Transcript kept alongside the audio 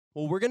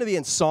Well, we're going to be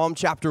in Psalm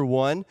chapter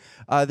 1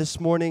 this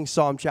morning,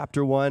 Psalm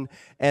chapter 1,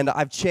 and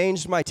I've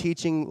changed my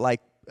teaching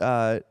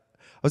I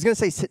was going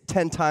to say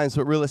 10 times,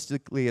 but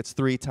realistically it's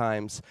 3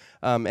 times,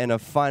 and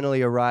I've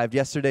finally arrived.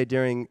 Yesterday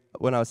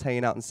when I was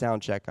hanging out in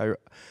Soundcheck,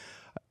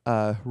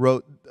 I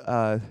wrote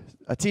a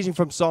teaching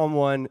from Psalm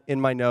 1 in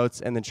my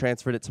notes and then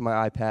transferred it to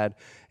my iPad,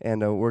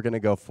 and we're going to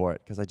go for it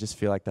because I just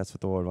feel like that's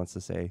what the Lord wants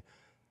to say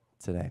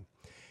today.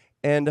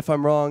 And if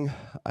I'm wrong,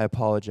 I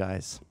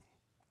apologize.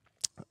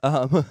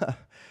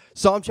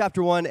 Psalm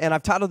chapter 1, and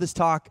I've titled this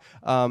talk,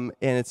 and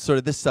it's sort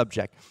of this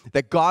subject,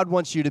 that God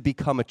wants you to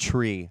become a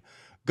tree.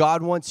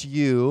 God wants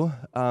you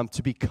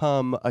to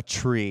become a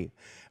tree.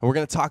 And we're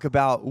going to talk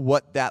about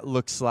what that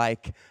looks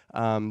like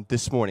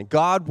this morning.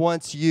 God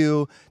wants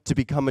you to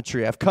become a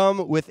tree. I've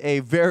come with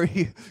a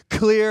very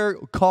clear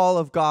call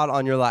of God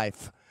on your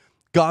life.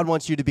 God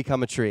wants you to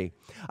become a tree.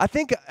 I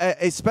think,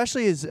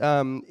 especially as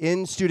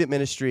in student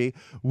ministry,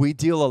 we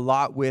deal a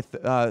lot with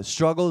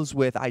struggles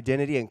with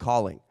identity and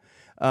calling.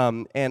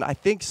 And I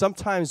think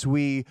sometimes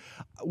we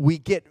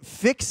get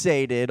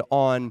fixated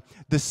on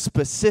the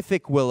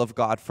specific will of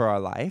God for our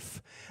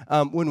life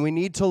when we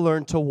need to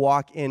learn to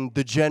walk in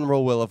the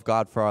general will of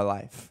God for our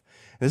life.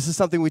 This is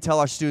something we tell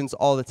our students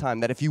all the time,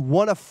 that if you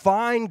want to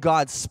find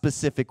God's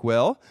specific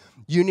will,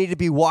 you need to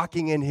be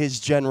walking in His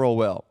general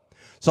will.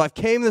 So I've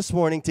came this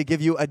morning to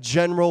give you a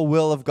general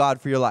will of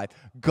God for your life.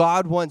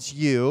 God wants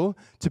you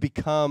to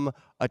become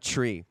a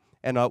tree.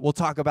 And we'll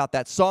talk about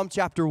that. Psalm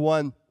chapter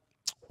 1.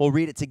 We'll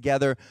read it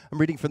together. I'm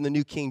reading from the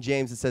New King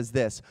James. It says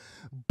this: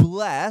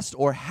 "Blessed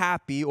or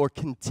happy or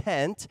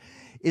content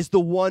is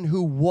the one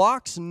who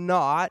walks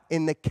not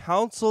in the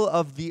counsel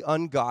of the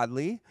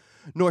ungodly,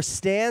 nor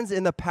stands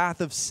in the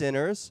path of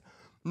sinners,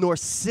 nor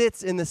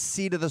sits in the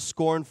seat of the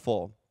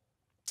scornful.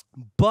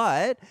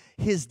 But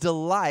his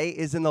delight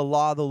is in the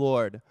law of the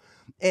Lord,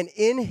 and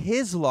in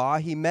his law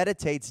he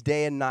meditates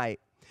day and night.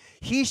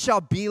 He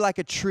shall be like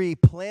a tree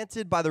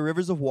planted by the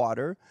rivers of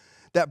water,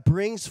 that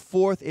brings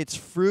forth its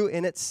fruit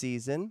in its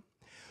season,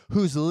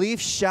 whose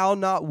leaf shall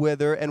not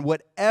wither, and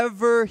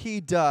whatever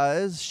he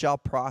does shall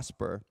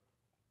prosper.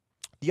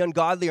 The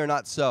ungodly are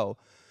not so,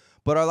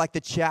 but are like the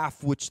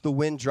chaff which the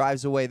wind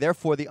drives away.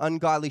 Therefore the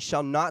ungodly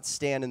shall not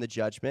stand in the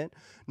judgment,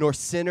 nor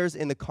sinners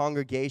in the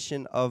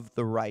congregation of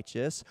the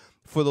righteous.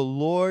 For the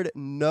Lord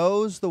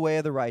knows the way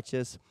of the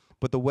righteous,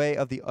 but the way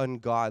of the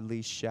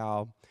ungodly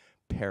shall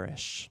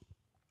perish."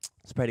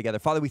 Let's pray together.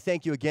 Father, we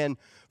thank you again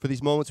for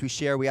these moments we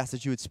share. We ask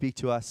that you would speak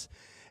to us.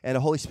 And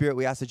Holy Spirit,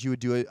 we ask that you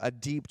would do a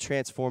deep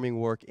transforming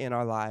work in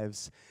our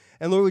lives.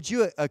 And Lord, would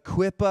you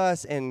equip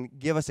us and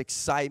give us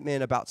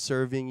excitement about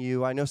serving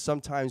you? I know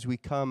sometimes we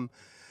come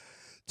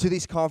to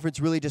these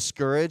conferences really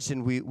discouraged,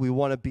 and we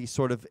want to be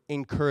sort of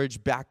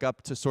encouraged back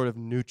up to sort of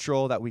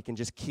neutral, that we can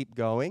just keep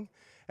going.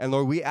 And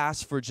Lord, we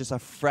ask for just a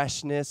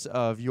freshness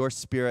of your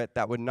Spirit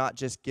that would not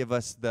just give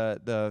us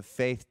the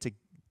faith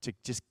to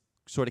just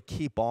sort of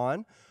keep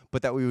on,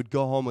 but that we would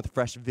go home with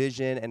fresh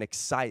vision and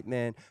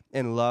excitement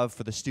and love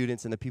for the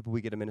students and the people we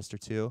get to minister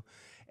to.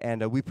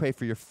 And we pray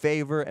for your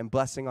favor and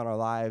blessing on our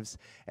lives.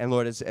 And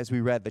Lord, as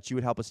we read, that you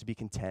would help us to be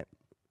content.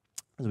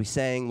 As we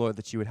sang, Lord,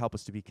 that you would help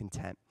us to be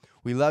content.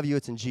 We love you.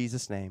 It's in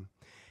Jesus' name.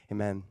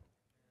 Amen.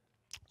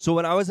 So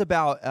when I was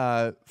about,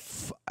 I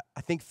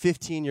think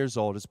 15 years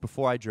old, it's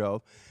before I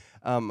drove,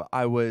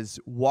 I was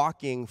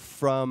walking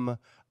from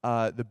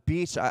the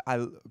beach.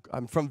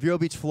 I'm from Vero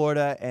Beach,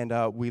 Florida, and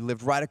we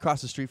lived right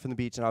across the street from the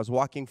beach, and I was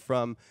walking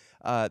from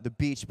the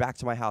beach back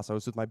to my house. I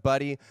was with my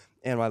buddy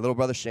and my little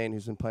brother Shane,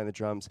 who's been playing the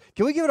drums.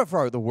 Can we give it up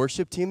for the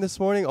worship team this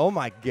morning? Oh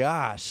my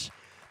gosh.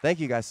 Thank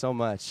you guys so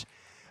much.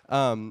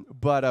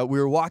 But we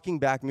were walking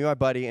back, me and my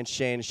buddy and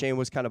Shane. Shane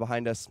was kind of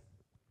behind us,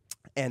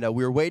 and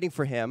we were waiting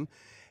for him.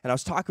 And I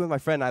was talking with my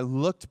friend, and I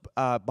looked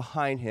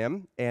behind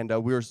him, and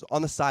we were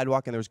on the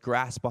sidewalk, and there was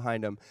grass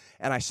behind him,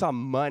 and I saw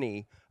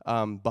money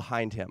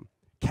behind him,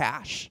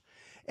 cash.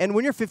 And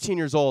when you're 15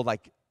 years old,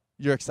 like,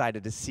 you're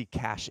excited to see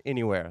cash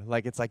anywhere.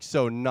 Like, it's like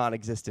so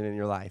non-existent in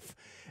your life.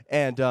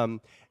 And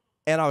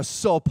I was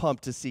so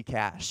pumped to see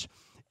cash.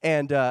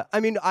 And I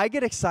mean, I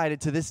get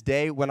excited to this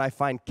day when I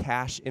find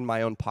cash in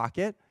my own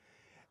pocket,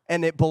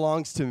 and it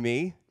belongs to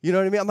me. You know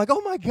what I mean? I'm like,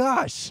 oh my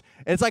gosh.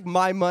 And it's like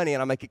my money,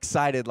 and I'm like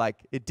excited like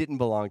it didn't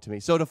belong to me.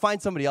 So to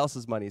find somebody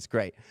else's money is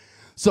great.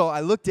 So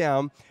I looked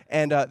down,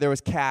 and there was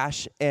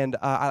cash, and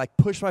I like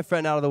pushed my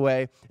friend out of the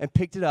way and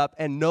picked it up,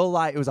 and no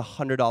lie, it was a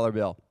 $100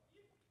 bill.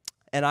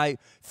 And I,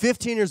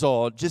 15 years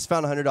old, just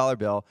found a $100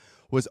 bill,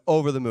 was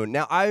over the moon.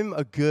 Now, I'm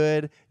a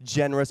good,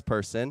 generous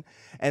person,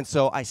 and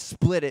so I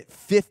split it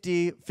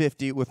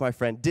 50-50 with my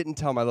friend. Didn't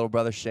tell my little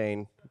brother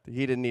Shane.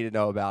 He didn't need to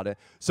know about it.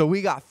 So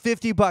we got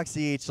 $50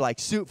 each, like,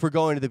 suit for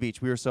going to the beach.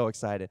 We were so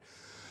excited.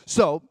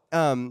 So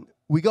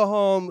we go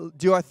home,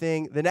 do our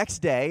thing. The next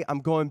day, I'm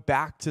going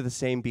back to the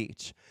same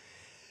beach.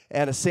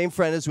 And the same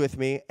friend is with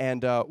me,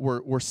 and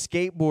we're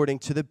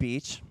skateboarding to the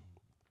beach.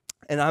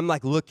 And I'm,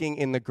 like, looking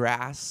in the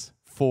grass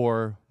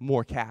for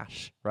more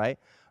cash, right?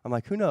 I'm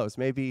like, who knows?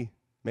 Maybe.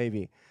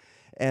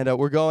 And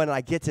we're going, and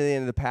I get to the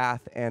end of the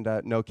path, and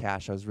no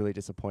cash. I was really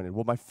disappointed.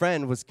 Well, my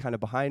friend was kind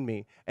of behind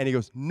me, and he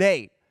goes,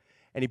 Nate.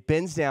 And he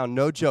bends down,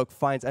 no joke,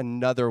 finds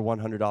another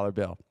 $100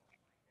 bill.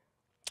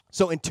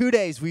 So in 2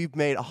 days, we've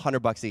made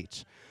 $100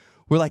 each.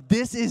 We're like,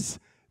 this is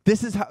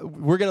how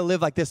we're going to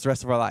live like this the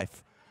rest of our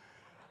life.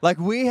 Like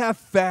we have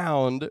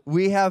found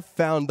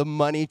the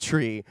money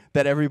tree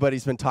that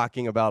everybody's been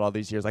talking about all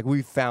these years. Like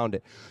we found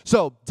it.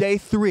 So day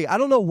 3, I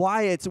don't know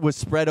why it was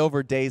spread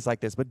over days like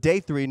this, but day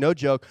 3, no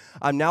joke,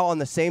 I'm now on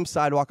the same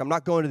sidewalk. I'm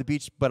not going to the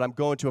beach, but I'm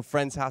going to a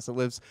friend's house that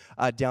lives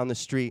down the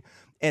street.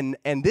 And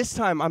this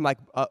time I'm like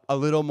a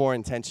little more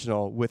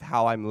intentional with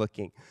how I'm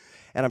looking.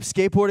 And I'm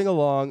skateboarding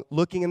along,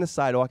 looking in the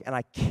sidewalk, and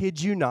I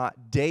kid you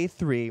not, day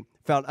 3,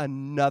 found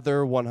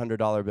another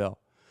 $100 bill.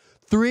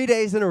 3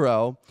 days in a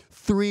row,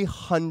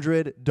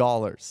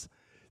 $300.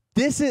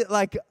 This is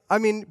like, I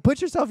mean,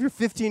 put yourself, you're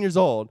 15 years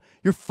old.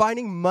 You're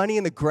finding money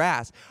in the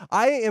grass.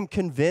 I am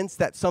convinced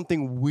that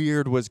something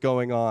weird was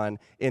going on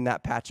in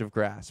that patch of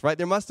grass, right?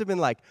 There must have been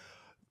like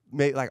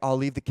I'll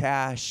leave the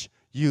cash,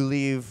 you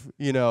leave,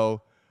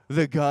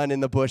 the gun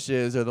in the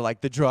bushes or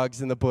the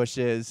drugs in the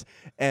bushes,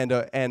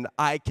 and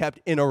I kept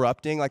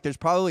interrupting. Like there's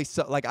probably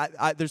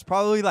there's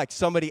probably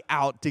somebody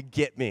out to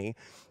get me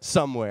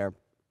somewhere.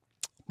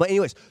 But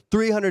anyways,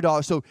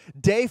 $300. So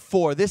day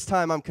 4, this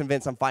time I'm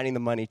convinced I'm finding the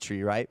money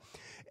tree, right?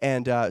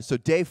 And so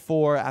day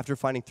 4, after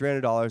finding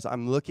 $300,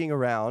 I'm looking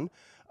around,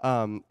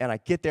 and I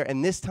get there,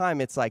 and this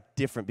time it's like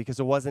different because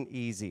it wasn't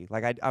easy.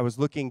 Like I was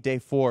looking day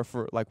 4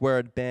 for like where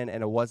it'd been,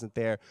 and it wasn't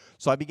there.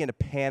 So I began to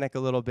panic a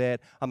little bit.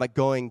 I'm like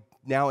going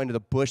now into the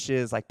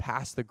bushes, like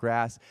past the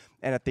grass.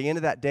 And at the end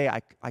of that day,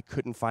 I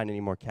couldn't find any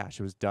more cash.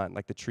 It was done.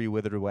 Like the tree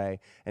withered away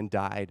and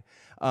died.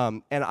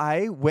 And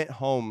I went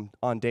home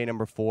on day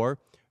number 4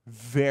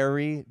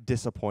 very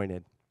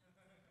disappointed,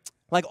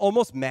 like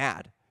almost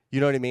mad. You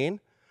know what I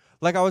mean?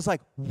 Like I was like,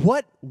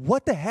 what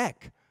the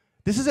heck?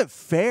 This isn't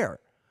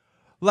fair.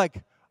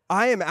 Like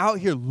I am out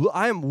here,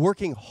 I am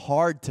working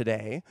hard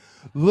today,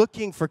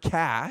 looking for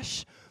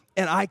cash,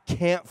 and I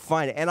can't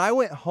find it. And I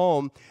went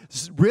home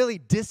really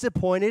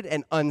disappointed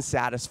and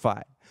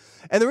unsatisfied.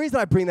 And the reason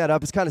I bring that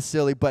up is kind of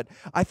silly, but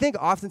I think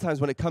oftentimes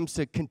when it comes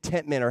to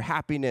contentment or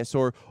happiness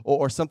or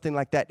something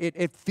like that,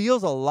 it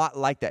feels a lot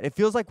like that. It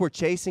feels like we're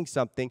chasing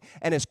something,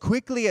 and as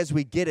quickly as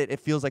we get it, it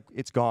feels like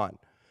it's gone.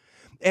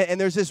 And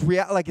there's this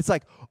it's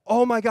like,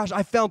 oh my gosh,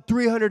 I found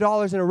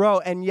 $300 in a row,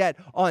 and yet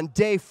on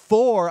day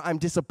 4, I'm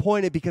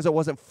disappointed because it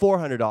wasn't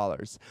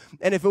 $400.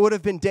 And if it would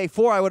have been day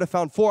 4, I would have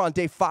found 4. On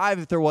day 5,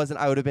 if there wasn't,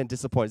 I would have been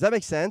disappointed. Does that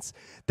make sense?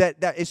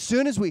 That as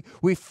soon as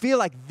we feel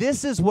like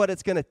this is what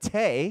it's going to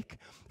take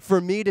for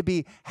me to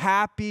be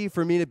happy,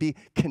 for me to be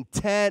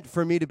content,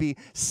 for me to be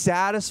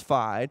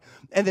satisfied,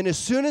 and then as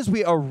soon as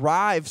we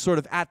arrive sort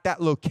of at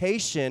that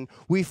location,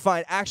 we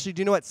find, actually, do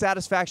you know what?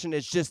 Satisfaction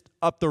is just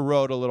up the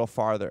road a little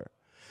farther.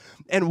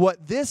 And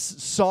what this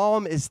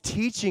psalm is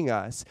teaching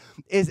us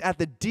is at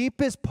the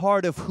deepest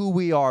part of who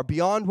we are,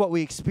 beyond what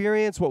we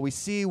experience, what we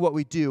see, what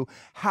we do,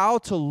 how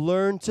to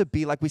learn to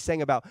be, like we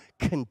sang about,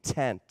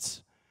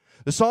 content.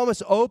 The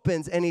psalmist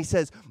opens and he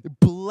says,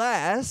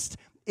 blessed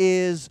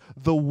is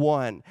the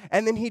one.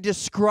 And then he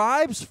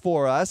describes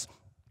for us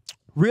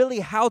really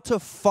how to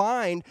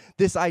find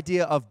this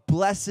idea of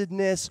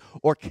blessedness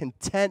or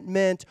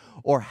contentment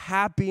or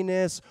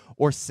happiness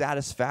or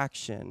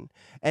satisfaction.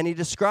 And he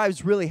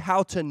describes really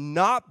how to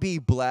not be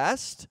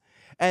blessed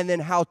and then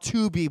how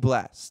to be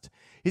blessed.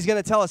 He's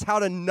going to tell us how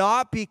to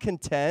not be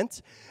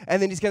content,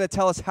 and then he's going to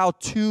tell us how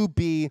to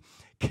be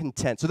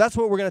content. So that's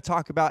what we're going to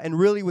talk about, and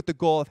really with the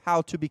goal of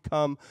how to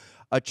become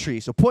a tree.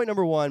 So point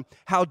number 1,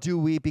 how do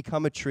we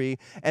become a tree?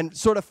 And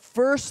sort of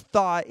first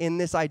thought in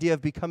this idea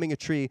of becoming a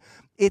tree,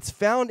 it's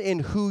found in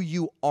who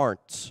you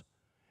aren't.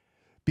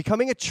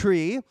 Becoming a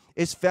tree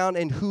is found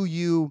in who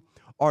you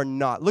are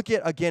not. Look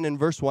at again in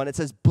verse 1. It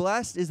says,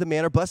 blessed is the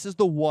man, or blessed is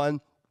the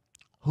one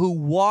who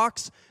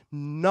walks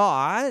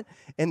not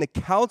in the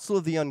counsel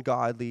of the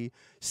ungodly,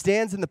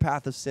 stands in the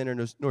path of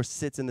sinners, nor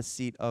sits in the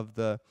seat of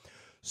the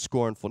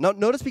scornful. Now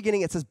notice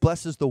beginning it says,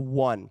 blessed is the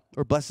one,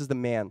 or blessed is the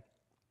man.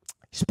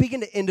 He's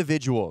speaking to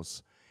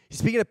individuals. He's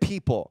speaking to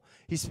people.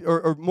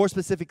 Or more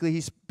specifically,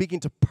 he's speaking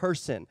to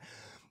person.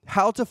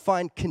 How to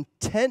find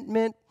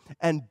contentment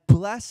and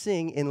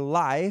blessing in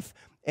life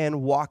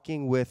and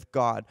walking with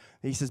God.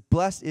 He says,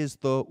 blessed is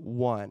the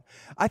one.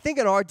 I think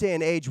in our day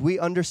and age, we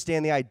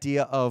understand the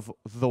idea of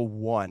the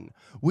one.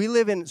 We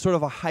live in sort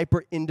of a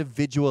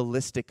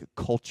hyper-individualistic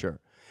culture.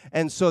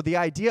 And so the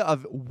idea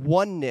of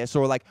oneness,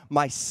 or like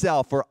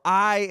myself, or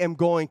I am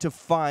going to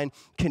find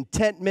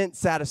contentment,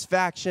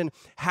 satisfaction,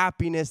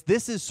 happiness,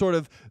 this is sort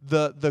of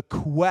the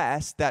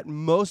quest that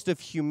most of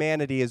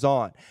humanity is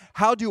on.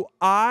 How do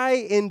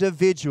I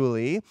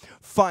individually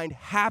find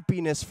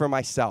happiness for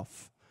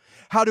myself?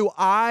 How do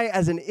I,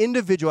 as an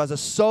individual, as a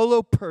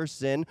solo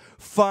person,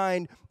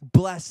 find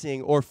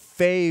blessing or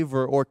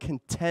favor or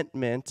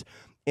contentment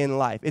in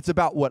life? It's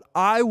about what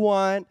I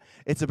want,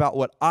 it's about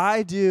what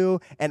I do,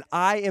 and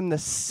I am the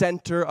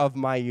center of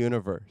my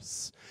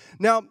universe.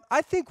 Now,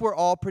 I think we're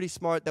all pretty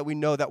smart that we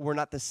know that we're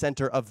not the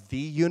center of the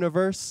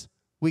universe,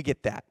 We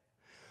get that.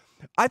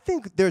 I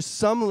think there's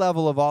some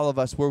level of all of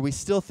us where we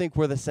still think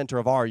we're the center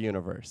of our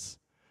universe.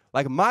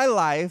 Like my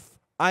life,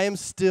 I am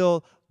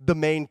still the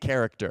main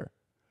character,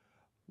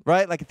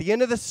 right? Like at the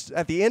end of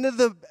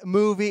the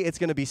movie, it's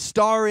going to be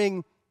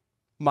starring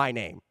my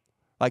name.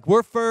 Like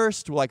we're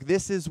first, like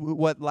this is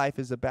what life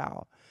is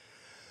about.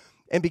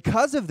 And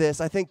because of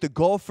this, I think the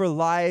goal for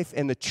life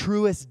and the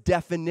truest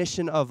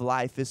definition of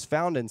life is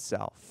found in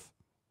self.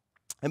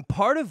 And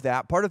part of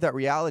that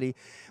reality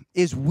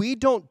is we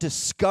don't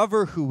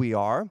discover who we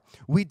are,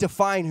 we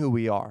define who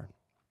we are.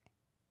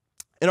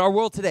 In our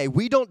world today,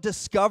 we don't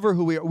discover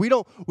who we are. We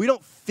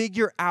don't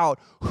figure out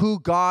who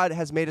God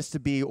has made us to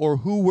be or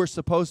who we're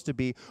supposed to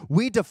be.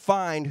 We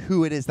define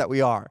who it is that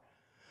we are.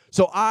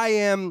 So I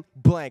am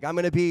blank. I'm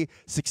going to be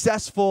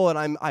successful,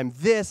 and I'm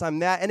this, I'm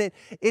that. And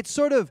it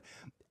sort of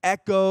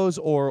echoes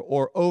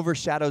or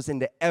overshadows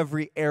into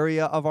every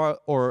area of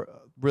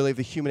really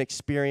the human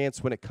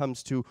experience when it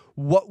comes to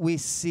what we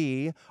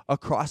see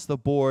across the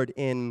board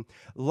in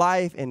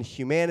life and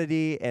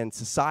humanity and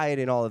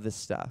society and all of this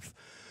stuff.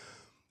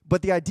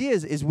 But the idea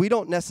is we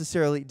don't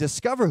necessarily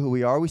discover who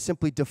we are. We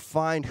simply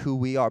define who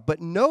we are.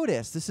 But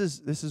notice, this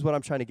is what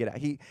I'm trying to get at.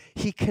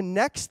 He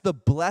connects the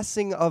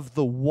blessing of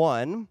the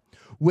one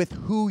with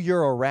who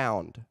you're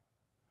around.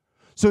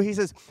 So he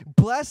says,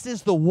 blessed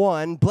is the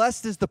one,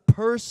 blessed is the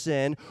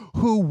person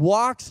who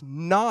walks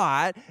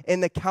not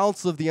in the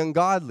counsel of the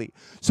ungodly.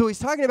 So he's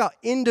talking about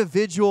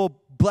individual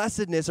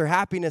blessedness or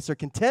happiness or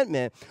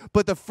contentment,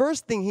 but the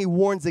first thing he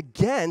warns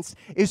against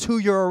is who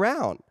you're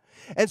around.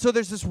 And so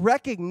there's this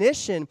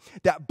recognition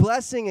that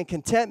blessing and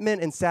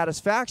contentment and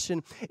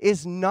satisfaction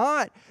it's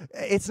not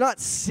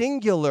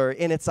singular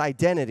in its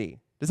identity.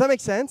 Does that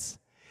make sense?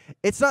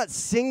 It's not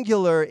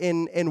singular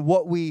in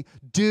what we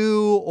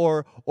do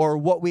or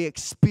what we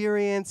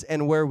experience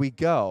and where we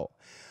go.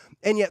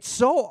 And yet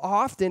so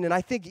often, and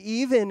I think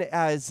even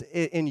as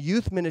in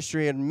youth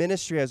ministry and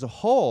ministry as a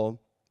whole,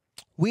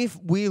 we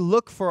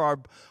look for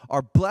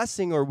our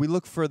blessing, or we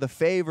look for the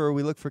favor, or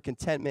we look for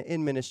contentment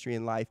in ministry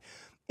and life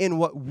in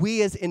what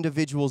we as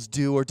individuals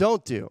do or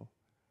don't do.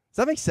 Does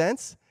that make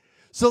sense?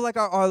 So like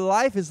our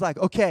life is like,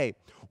 okay,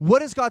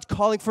 what is God's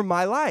calling for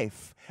my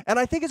life? And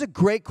I think it's a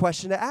great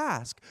question to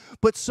ask.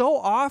 But so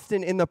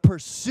often in the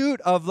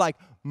pursuit of like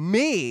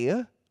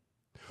me,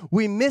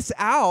 we miss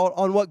out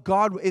on what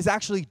God is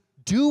actually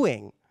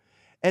doing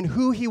and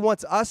who he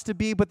wants us to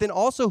be, but then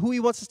also who he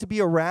wants us to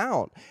be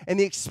around and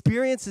the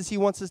experiences he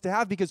wants us to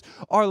have, because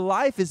our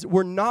life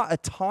we're not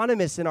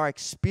autonomous in our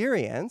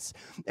experience,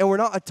 and we're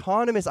not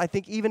autonomous, I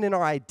think, even in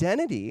our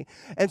identity.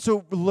 And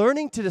so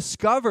learning to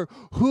discover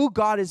who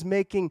God is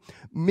making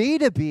me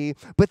to be,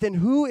 but then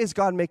who is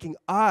God making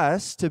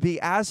us to be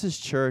as his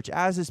church,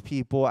 as his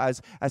people,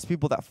 as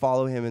people that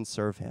follow him and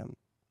serve him.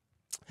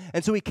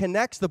 And so he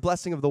connects the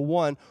blessing of the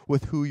one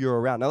with who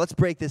you're around. Now let's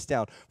break this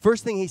down.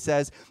 First thing he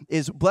says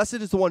is, blessed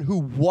is the one who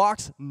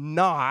walks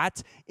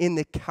not in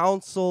the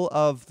counsel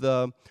of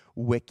the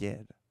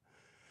wicked.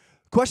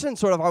 Question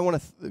sort of I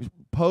want to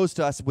pose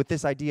to us with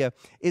this idea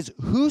is,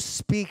 who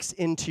speaks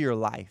into your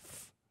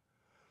life?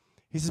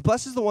 He says,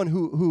 blessed is the one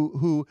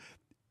who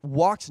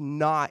walks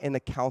not in the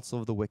counsel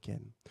of the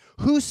wicked.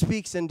 Who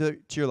speaks into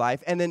your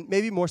life? And then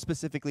maybe more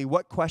specifically,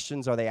 what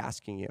questions are they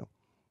asking you?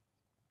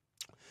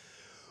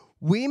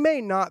 We may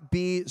not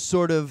be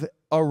sort of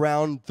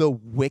around the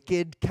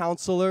wicked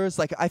counselors.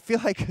 Like, I feel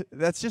like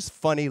that's just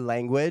funny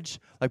language.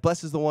 Like,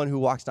 blessed is the one who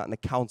walks not in the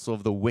counsel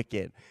of the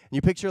wicked. And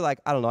you picture like,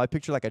 I don't know, I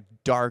picture like a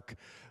dark,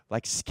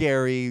 like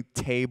scary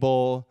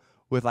table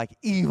with like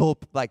evil,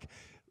 like,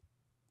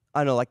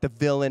 I don't know, like the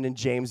villain in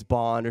James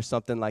Bond or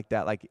something like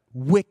that, like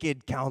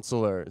wicked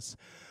counselors.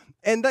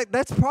 And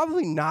that's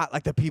probably not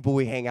like the people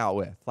we hang out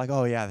with. Like,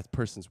 oh yeah, this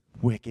person's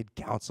wicked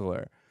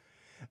counselor.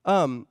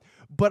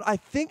 But I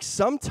think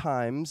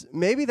sometimes,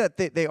 maybe that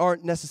they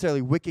aren't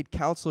necessarily wicked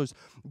counselors,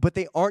 but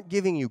they aren't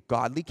giving you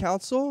godly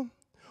counsel,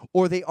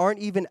 or they aren't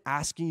even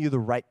asking you the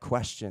right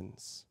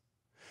questions.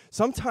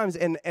 Sometimes,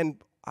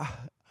 and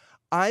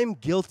I'm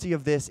guilty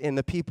of this in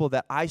the people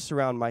that I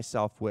surround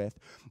myself with,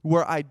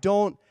 where I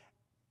don't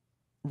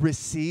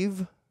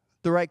receive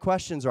the right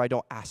questions or I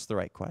don't ask the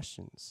right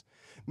questions.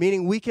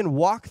 Meaning we can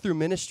walk through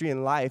ministry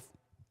and life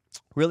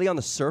really on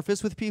the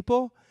surface with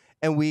people,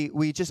 and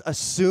we just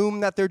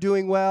assume that they're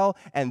doing well,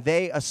 and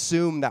they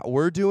assume that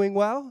we're doing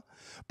well,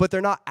 but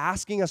they're not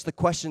asking us the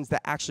questions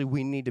that actually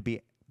we need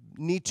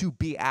to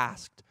be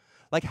asked.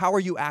 Like, how are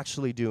you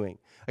actually doing?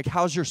 Like,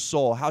 how's your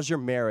soul? How's your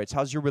marriage?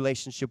 How's your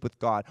relationship with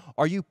God?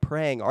 Are you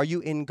praying? Are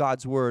you in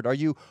God's word? Are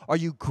you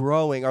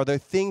growing? Are there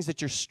things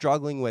that you're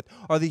struggling with?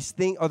 Are there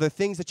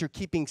things that you're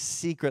keeping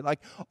secret? Like,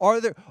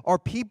 are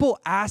people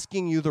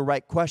asking you the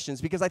right questions?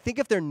 Because I think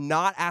if they're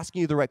not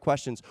asking you the right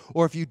questions,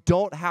 or if you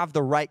don't have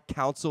the right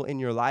counsel in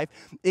your life,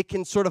 it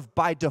can sort of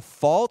by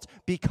default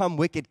become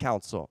wicked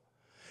counsel.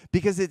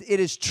 Because it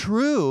is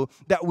true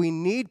that we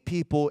need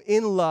people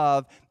in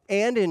love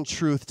and in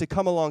truth to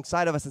come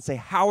alongside of us and say,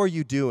 how are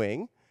you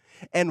doing?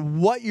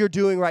 And what you're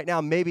doing right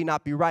now maybe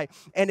not be right.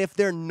 And if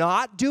they're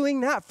not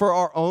doing that for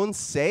our own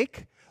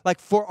sake, like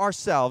for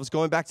ourselves,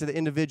 going back to the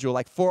individual,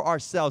 like for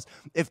ourselves,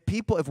 if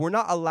we're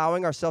not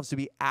allowing ourselves to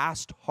be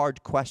asked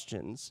hard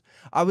questions,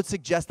 I would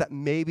suggest that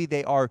maybe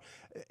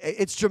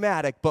it's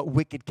dramatic, but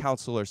wicked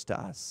counselors to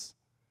us.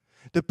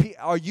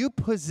 Are you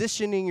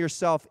positioning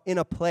yourself in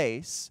a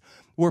place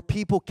where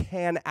people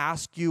can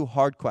ask you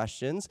hard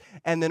questions,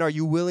 and then are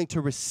you willing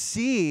to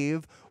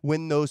receive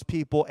when those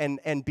people,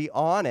 and be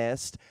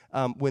honest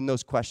when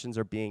those questions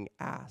are being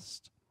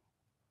asked?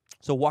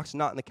 So walks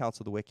not in the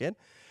counsel of the wicked.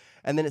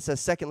 And then it says,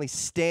 secondly,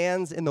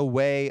 stands in the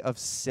way of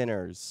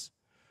sinners,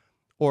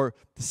 or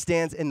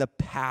stands in the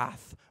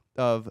path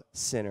of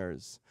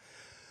sinners.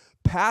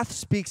 Path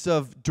speaks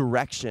of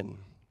direction,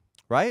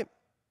 right?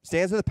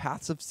 Stands in the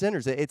paths of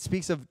sinners. It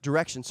speaks of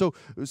direction. So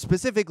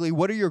specifically,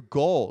 what are your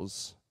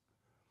goals?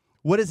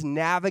 What is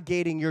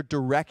navigating your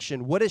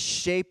direction? What is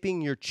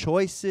shaping your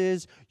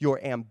choices,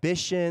 your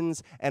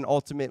ambitions, and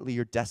ultimately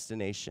your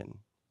destination?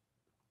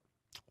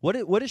 What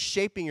is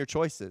shaping your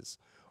choices?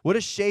 What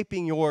is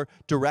shaping your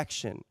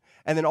direction?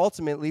 And then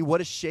ultimately,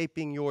 what is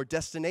shaping your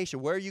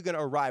destination? Where are you going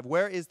to arrive?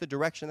 Where is the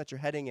direction that you're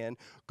heading in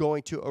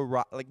going to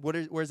arrive? Like, where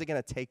is it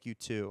going to take you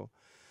to?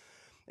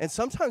 And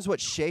sometimes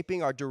what's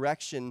shaping our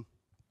direction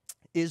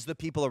is the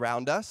people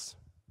around us,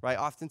 right?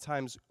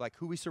 Oftentimes, like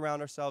who we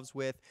surround ourselves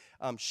with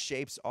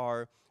shapes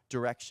our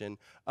direction.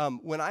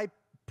 When I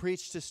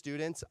preach to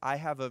students, I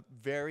have a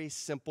very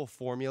simple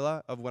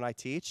formula of when I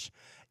teach.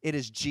 It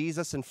is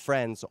Jesus and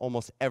friends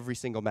almost every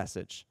single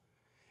message.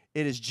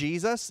 It is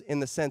Jesus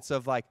in the sense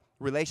of like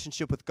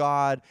relationship with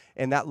God,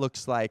 and that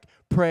looks like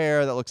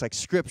prayer, that looks like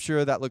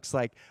scripture, that looks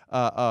like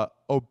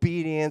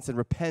obedience and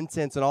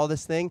repentance and all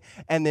this thing.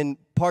 And then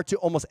part two,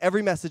 almost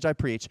every message I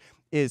preach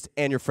is,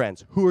 and your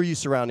friends. Who are you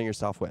surrounding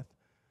yourself with?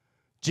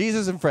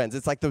 Jesus and friends.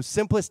 It's like the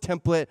simplest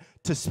template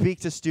to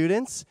speak to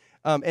students,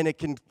 and it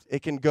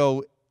can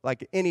go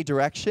like any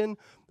direction.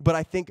 But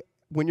I think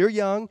when you're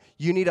young,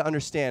 you need to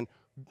understand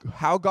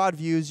how God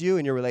views you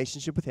in your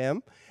relationship with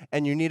him,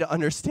 and you need to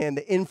understand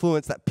the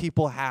influence that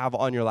people have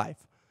on your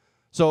life.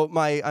 So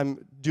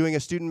I'm doing a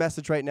student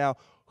message right now.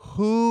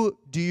 Who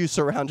do you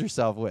surround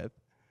yourself with?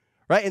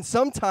 Right? And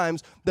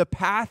sometimes the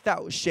path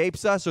that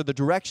shapes us or the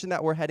direction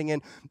that we're heading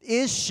in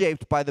is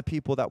shaped by the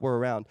people that we're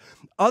around.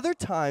 Other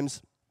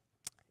times,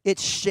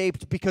 it's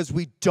shaped because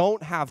we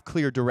don't have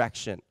clear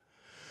direction.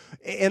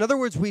 In other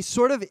words, we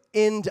sort of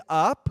end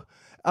up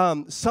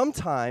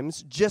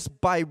sometimes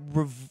just by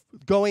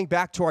going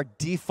back to our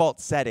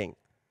default setting.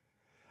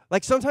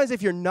 Like sometimes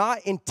if you're not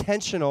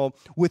intentional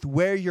with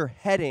where you're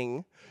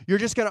heading, you're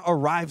just going to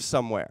arrive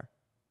somewhere.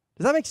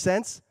 Does that make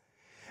sense?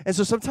 And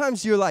so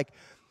sometimes you're like,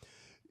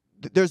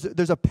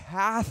 there's a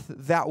path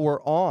that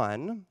we're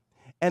on,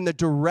 and the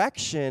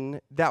direction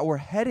that we're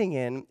heading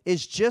in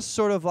is just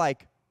sort of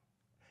like,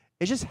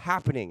 it's just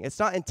happening. It's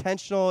not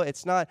intentional.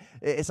 It's not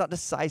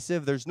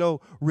decisive. There's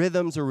no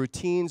rhythms or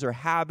routines or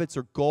habits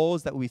or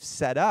goals that we've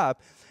set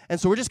up. And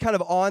so we're just kind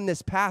of on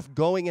this path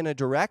going in a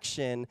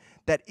direction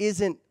that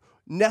isn't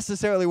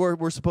necessarily where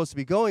we're supposed to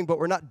be going, but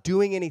we're not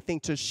doing anything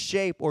to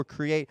shape or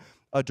create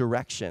a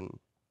direction.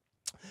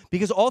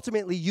 Because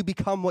ultimately, you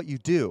become what you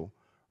do,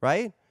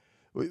 right?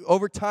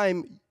 Over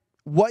time,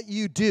 what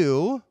you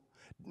do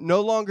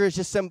no longer is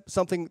just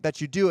something that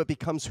you do. It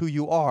becomes who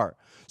you are.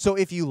 So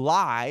if you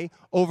lie,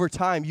 over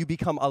time, you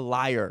become a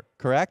liar,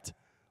 correct?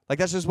 Like,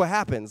 that's just what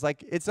happens.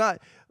 Like, it's not,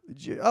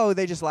 oh,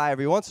 they just lie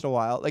every once in a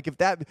while. Like,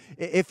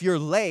 if you're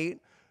late,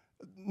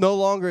 no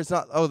longer it's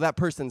not, oh, that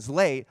person's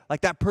late.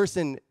 Like, that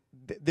person,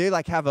 they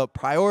like have a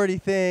priority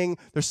thing.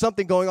 There's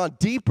something going on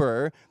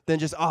deeper than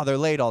just, oh, they're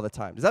late all the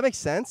time. Does that make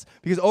sense?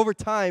 Because over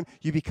time,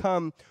 you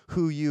become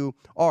who you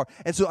are.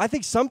 And so I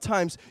think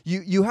sometimes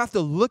you have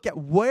to look at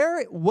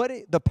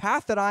the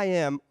path that I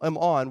am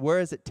on, where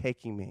is it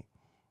taking me?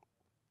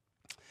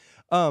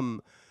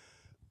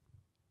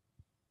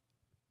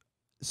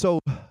 So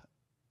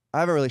I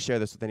haven't really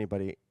shared this with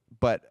anybody,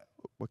 but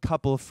a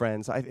couple of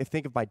friends, I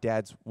think if my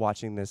dad's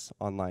watching this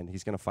online,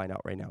 he's going to find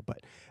out right now.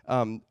 But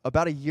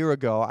about a year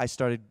ago, I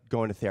started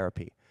going to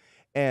therapy.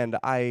 And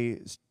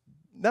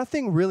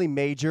nothing really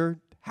major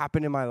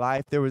happened in my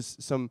life. There was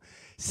some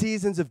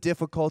seasons of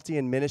difficulty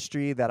in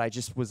ministry that I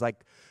just was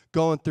like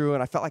going through,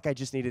 and I felt like I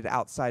just needed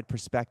outside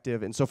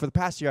perspective. And so for the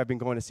past year, I've been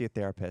going to see a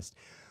therapist.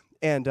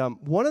 And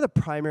one of the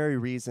primary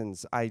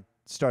reasons I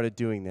started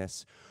doing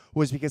this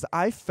was because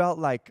I felt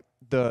like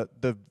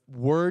the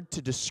word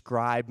to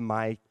describe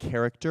my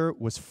character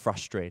was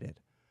frustrated.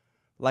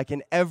 Like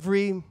in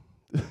every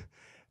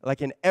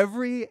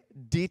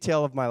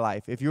detail of my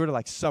life, if you were to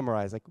like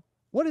summarize, like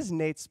what is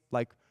Nate's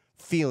like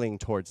feeling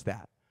towards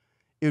that?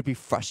 It would be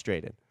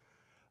frustrated.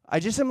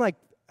 I just am like,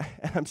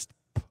 I'm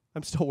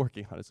still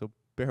working on it, so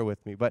bear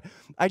with me. But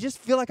I just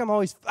feel like I'm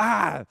always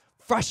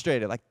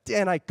frustrated. Like,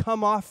 and I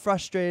come off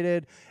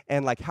frustrated,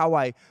 and like how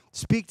I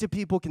speak to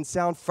people can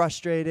sound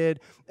frustrated,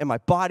 and my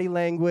body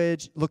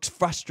language looks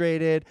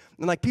frustrated.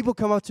 And like people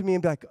come up to me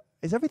and be like,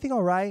 is everything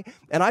all right?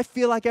 And I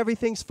feel like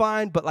everything's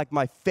fine, but like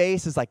my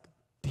face is like,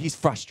 he's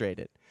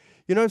frustrated.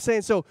 You know what I'm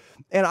saying? So,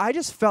 and I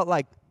just felt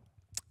like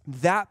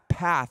that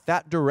path,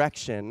 that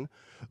direction,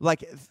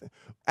 Like,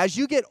 as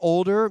you get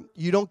older,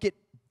 you don't get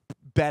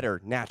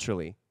better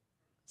naturally.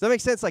 Does that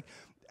make sense? Like,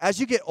 as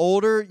you get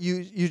older,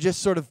 you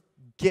just sort of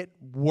get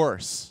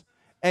worse.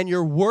 And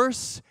your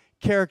worse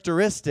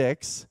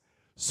characteristics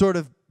sort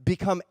of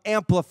become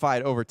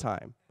amplified over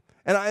time.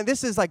 And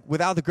this is like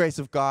without the grace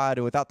of God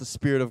and without the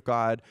Spirit of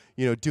God,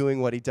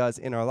 doing what he does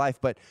in our life.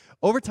 But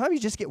over time, you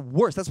just get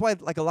worse. That's why,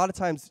 like, a lot of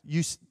times,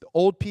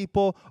 old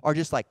people are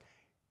just, like,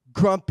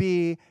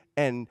 grumpy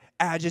and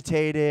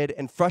agitated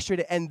and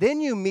frustrated. And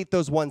then you meet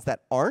those ones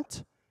that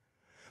aren't.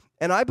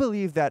 And I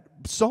believe that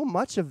so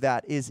much of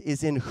that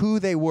is in who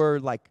they were,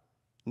 like,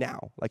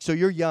 now. Like, so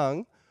you're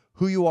young,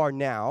 who you are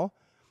now,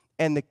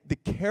 and the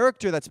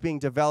character that's being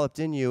developed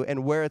in you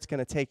and where it's going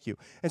to take you.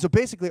 And so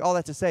basically all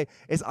that to say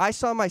is I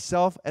saw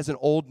myself as an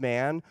old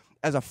man,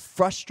 as a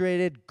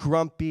frustrated,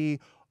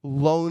 grumpy,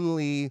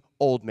 lonely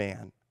old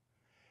man.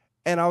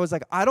 And I was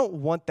like, I don't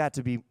want that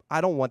to be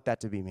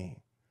me.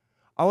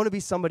 I want to be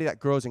somebody that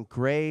grows in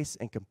grace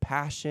and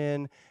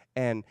compassion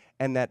and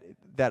that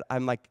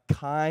I'm, like,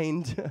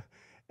 kind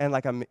and,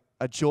 like, I'm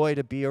a joy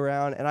to be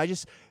around. And I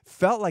just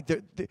felt like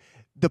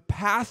the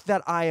path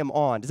that I am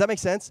on, does that make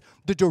sense?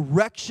 The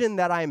direction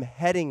that I'm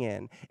heading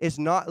in is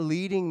not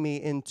leading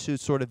me into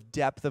sort of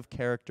depth of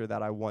character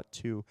that I want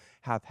to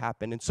have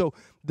happen. And so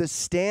this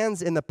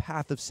stands in the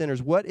path of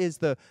sinners. What is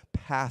the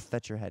path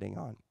that you're heading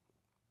on?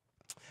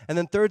 And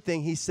then third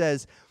thing, he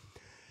says,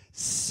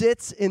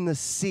 sits in the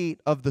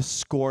seat of the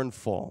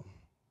scornful.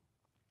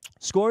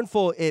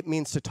 Scornful, it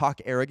means to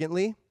talk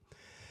arrogantly.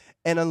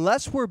 And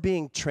unless we're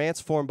being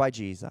transformed by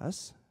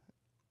Jesus,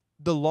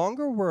 the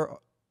longer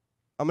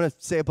I'm going to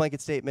say a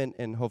blanket statement,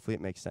 and hopefully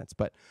it makes sense.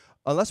 But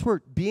unless we're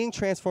being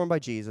transformed by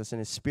Jesus and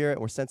his Spirit,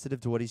 we're sensitive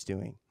to what he's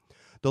doing,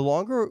 the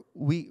longer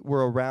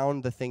we're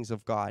around the things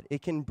of God,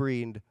 it can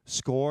breed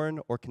scorn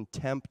or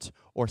contempt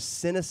or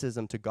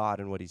cynicism to God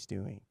and what he's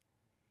doing.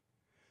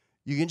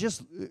 You can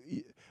just,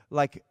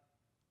 like,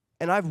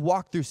 and I've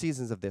walked through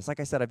seasons of this. Like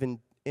I said, I've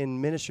been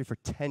in ministry for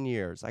 10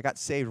 years. I got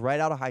saved right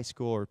out of high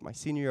school, or my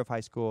senior year of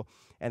high school,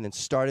 and then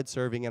started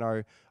serving in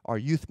our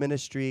youth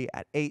ministry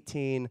at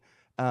 18,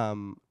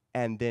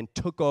 and then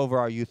took over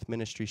our youth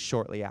ministry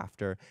shortly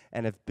after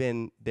and have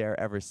been there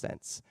ever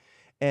since.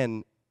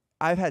 And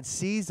I've had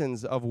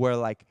seasons of where,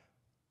 like,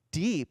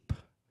 deep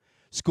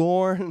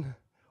scorn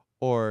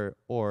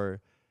or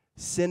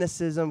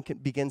cynicism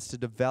begins to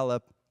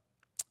develop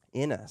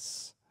in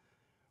us.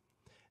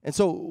 And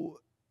so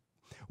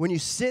when you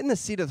sit in the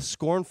seat of the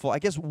scornful, I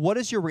guess, what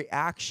is your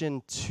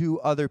reaction to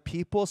other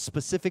people,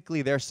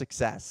 specifically their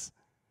success?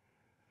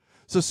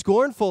 So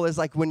scornful is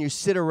like when you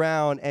sit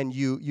around and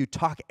you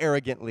talk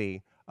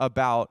arrogantly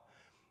about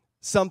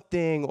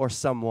something or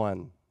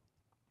someone.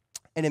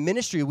 And in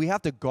ministry, we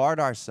have to guard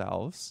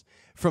ourselves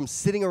from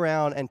sitting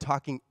around and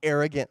talking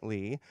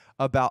arrogantly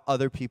about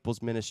other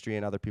people's ministry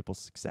and other people's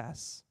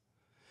success.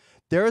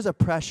 There is a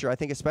pressure, I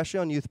think, especially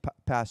on youth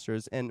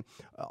pastors, and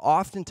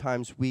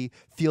oftentimes we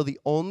feel the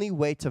only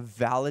way to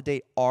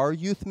validate our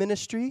youth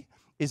ministry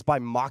is by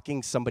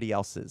mocking somebody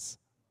else's.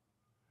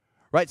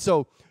 Right?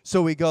 So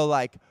we go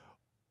like,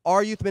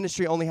 our youth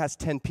ministry only has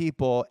 10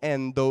 people,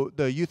 and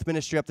the youth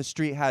ministry up the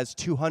street has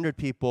 200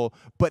 people,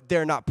 but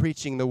they're not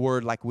preaching the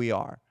word like we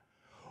are.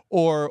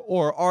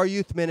 Or our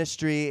youth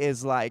ministry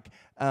is like,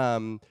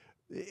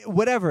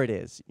 whatever it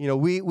is.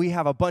 We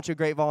have a bunch of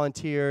great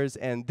volunteers,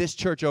 and this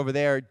church over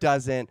there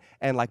doesn't,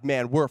 and, like,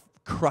 man, we're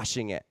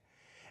crushing it.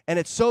 And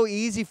it's so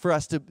easy for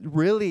us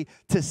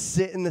to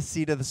sit in the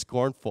seat of the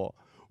scornful,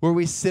 where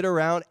we sit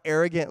around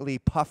arrogantly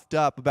puffed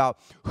up about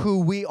who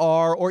we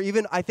are, or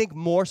even, I think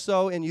more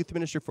so in youth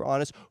ministry, if we're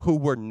honest, who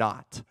we're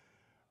not,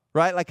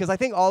 right? Like, because I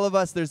think all of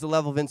us, there's a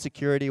level of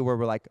insecurity where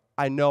we're like,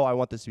 I know I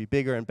want this to be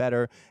bigger and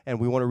better, and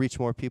we want to reach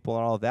more people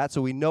and all of that,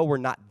 so we know we're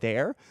not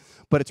there,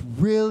 but it's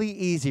really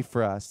easy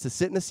for us to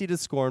sit in the seat of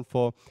the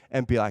scornful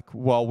and be like,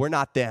 well, we're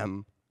not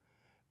them.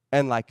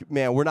 And, like,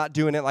 man, we're not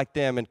doing it like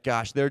them, and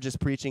gosh, they're just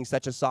preaching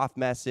such a soft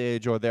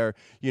message, or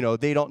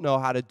they don't know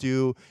how to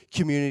do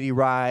community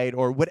right,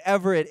 or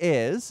whatever it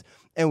is,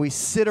 and we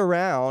sit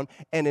around,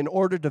 and in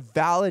order to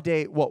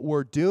validate what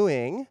we're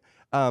doing,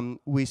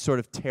 we sort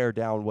of tear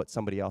down what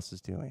somebody else is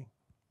doing.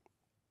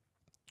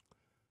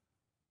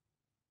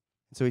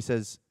 So he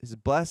says,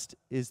 blessed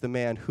is the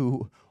man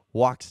who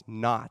walks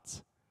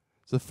not.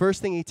 So the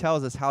first thing he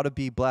tells us how to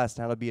be blessed,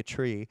 how to be a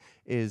tree,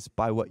 is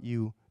by what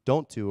you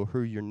don't do or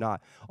who you're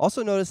not.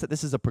 Also notice that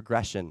this is a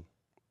progression.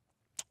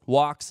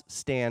 Walks,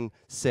 stand,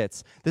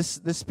 sits. This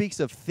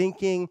speaks of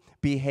thinking,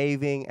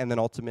 behaving, and then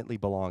ultimately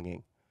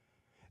belonging.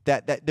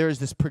 That there's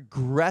this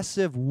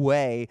progressive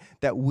way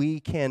that we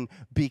can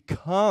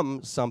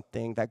become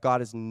something that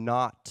God is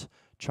not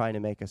trying to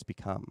make us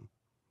become.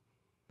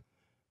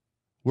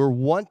 We're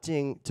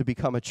wanting to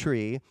become a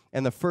tree,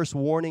 and the first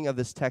warning of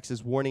this text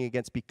is warning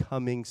against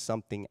becoming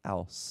something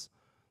else.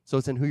 So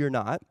it's in who you're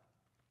not.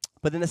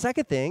 But then the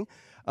second thing,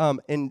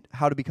 in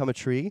how to become a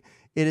tree,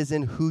 it is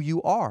in who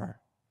you are.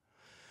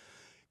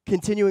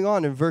 Continuing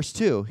on in verse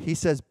 2, he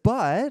says,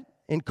 but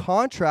in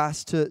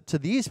contrast to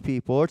these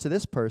people, or to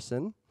this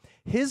person,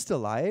 his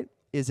delight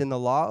is in the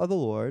law of the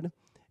Lord,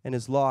 and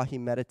his law he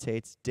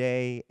meditates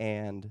day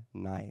and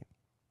night.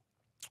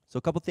 So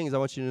a couple things I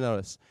want you to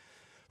notice.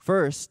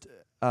 First,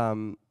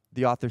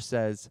 the author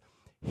says,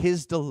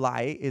 his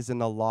delight is in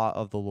the law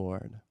of the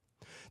Lord.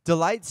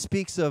 Delight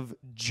speaks of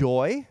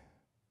joy.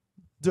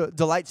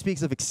 Delight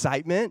speaks of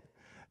excitement.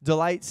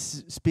 Delight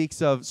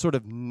speaks of sort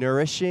of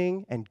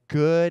nourishing and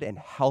good and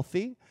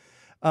healthy.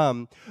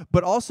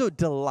 But also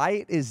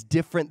delight is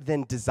different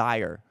than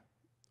desire,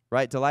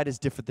 right? Delight is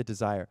different than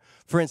desire.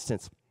 For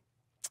instance,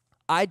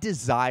 I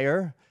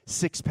desire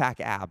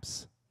six-pack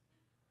abs.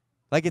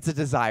 Like it's a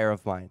desire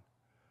of mine.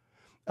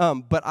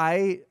 But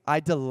I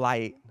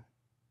delight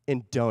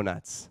in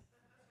donuts.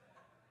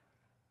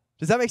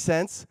 Does that make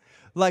sense?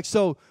 Like,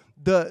 so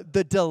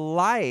the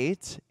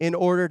delight in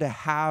order to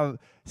have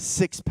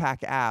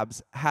six-pack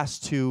abs has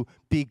to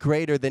be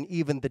greater than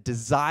even the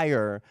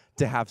desire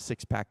to have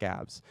six-pack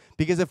abs.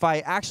 Because if I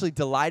actually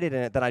delighted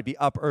in it, then I'd be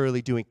up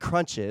early doing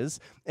crunches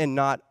and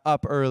not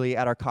up early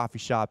at our coffee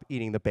shop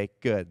eating the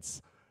baked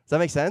goods. Does that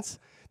make sense?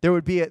 There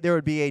would be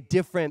a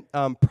different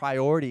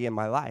priority in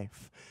my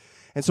life.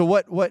 And so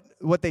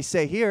what they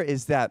say here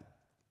is that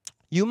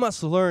you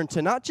must learn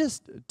to not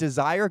just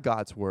desire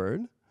God's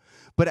word,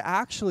 but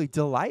actually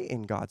delight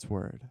in God's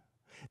word.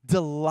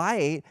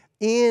 Delight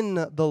in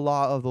the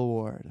law of the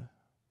Lord.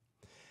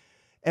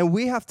 And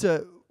we have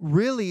to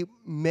really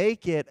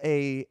make it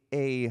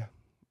a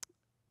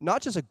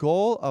not just a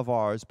goal of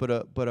ours, but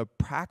a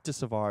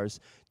practice of ours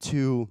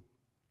to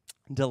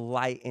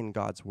delight in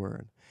God's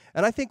word.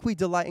 And I think we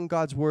delight in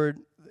God's word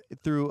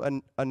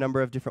through a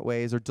number of different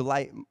ways, or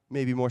delight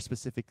maybe more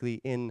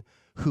specifically in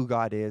who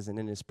God is and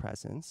in his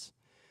presence,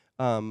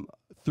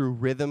 through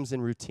rhythms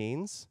and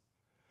routines.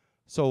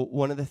 So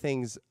one of the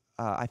things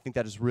I think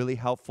that is really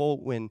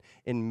helpful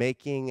in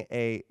making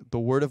the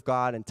Word of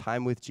God and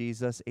time with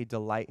Jesus a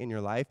delight in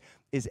your life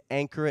is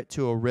anchor it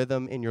to a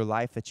rhythm in your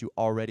life that you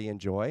already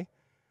enjoy.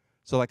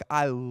 So like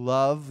I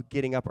love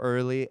getting up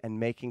early and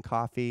making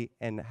coffee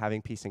and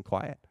having peace and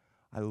quiet.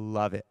 I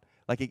love it.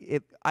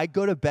 Like I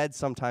go to bed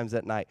sometimes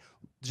at night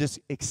just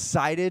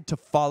excited to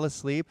fall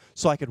asleep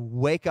so I could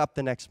wake up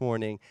the next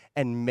morning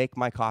and make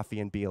my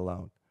coffee and be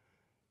alone.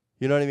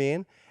 You know what I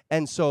mean?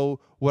 And so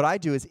what I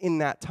do is in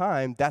that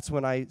time, that's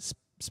when I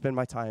spend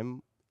my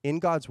time in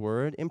God's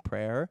word, in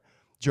prayer,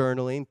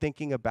 journaling,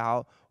 thinking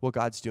about what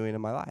God's doing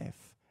in my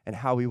life and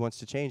how he wants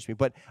to change me.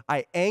 But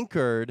I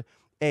anchored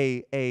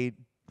a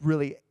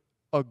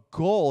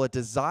goal, a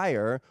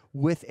desire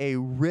with a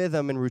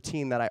rhythm and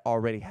routine that I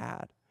already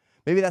had.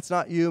 Maybe that's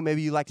not you.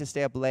 Maybe you like to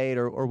stay up late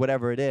or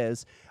whatever it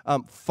is.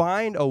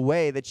 Find a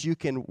way that you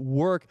can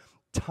work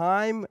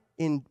time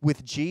in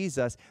with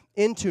Jesus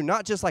into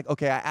not just like,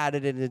 okay, I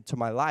added it into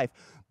my life,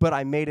 but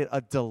I made it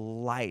a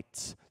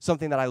delight,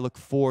 something that I look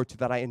forward to,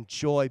 that I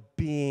enjoy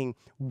being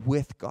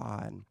with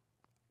God.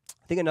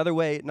 I think another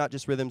way, not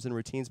just rhythms and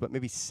routines, but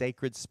maybe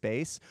sacred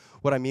space.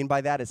 What I mean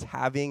by that is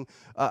having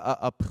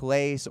a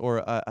place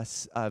or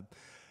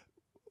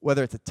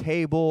whether it's a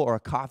table or a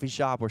coffee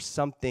shop or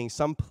something,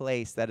 some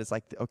place that is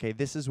like, okay,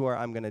 this is where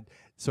I'm going to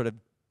sort of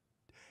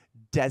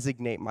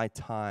designate my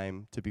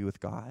time to be with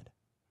God.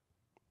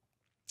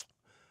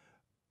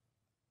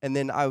 And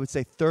then I would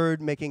say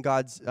third, making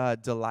God's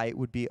delight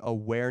would be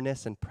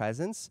awareness and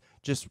presence,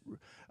 just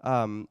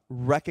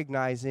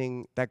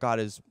recognizing that God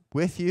is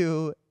with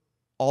you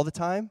all the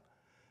time.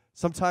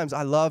 Sometimes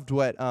I loved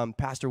what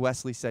Pastor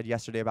Wesley said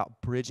yesterday about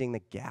bridging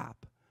the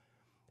gap.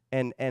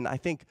 And I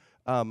think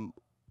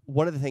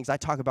one of the things I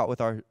talk about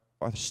with our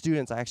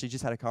students, I actually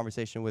just had a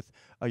conversation with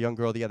a young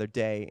girl the other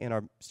day in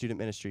our student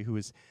ministry who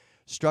was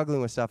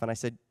struggling with stuff. And I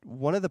said,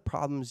 one of the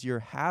problems you're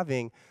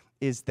having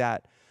is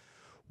that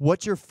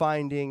what you're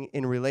finding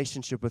in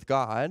relationship with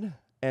God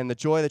and the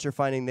joy that you're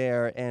finding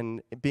there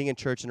and being in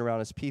church and around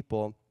his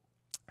people,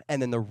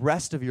 and then the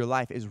rest of your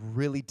life is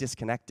really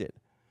disconnected.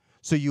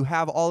 So you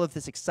have all of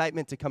this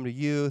excitement to come to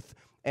youth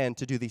and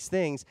to do these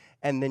things,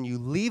 and then you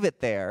leave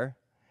it there,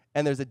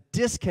 and there's a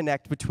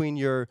disconnect between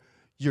your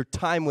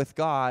time with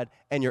God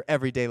and your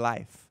everyday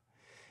life.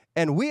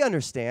 And we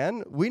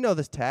understand, we know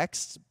this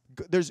text,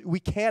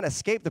 we can't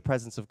escape the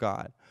presence of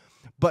God.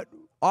 But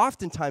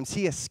oftentimes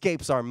he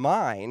escapes our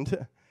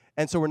mind,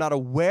 and so we're not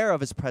aware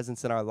of his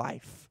presence in our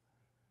life.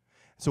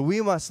 So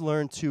we must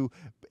learn to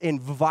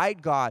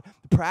invite God,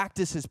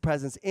 practice his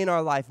presence in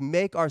our life,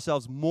 make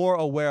ourselves more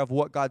aware of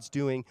what God's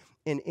doing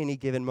in any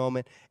given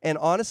moment. And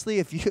honestly,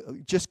 if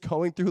you just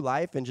going through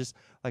life and just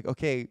like,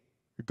 okay,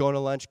 you're going to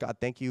lunch, God,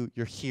 thank you,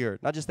 you're here.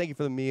 Not just thank you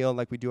for the meal and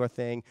like we do our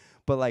thing,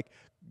 but like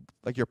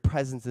your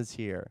presence is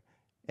here.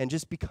 And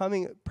just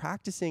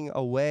practicing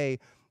a way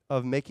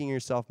of making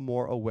yourself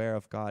more aware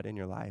of God in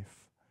your life.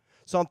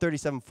 Psalm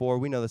 37:4,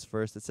 we know this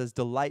verse. It says,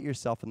 delight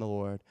yourself in the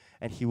Lord,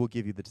 and he will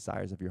give you the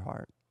desires of your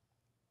heart.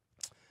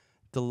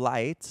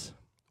 Delight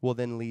will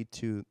then lead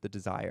to the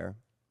desire.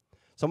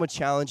 Someone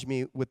challenged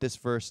me with this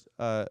verse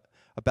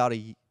about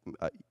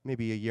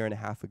maybe a year and a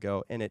half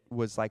ago, and it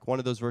was like one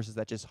of those verses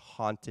that just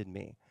haunted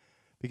me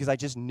because I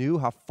just knew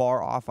how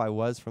far off I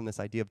was from this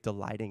idea of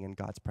delighting in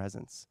God's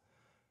presence.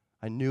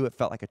 I knew it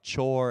felt like a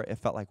chore. It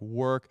felt like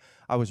work.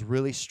 I was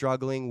really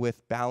struggling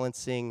with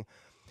balancing,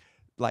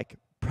 like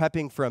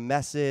prepping for a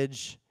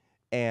message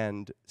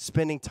and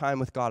spending time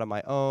with God on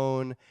my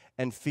own,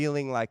 and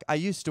feeling like I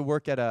used to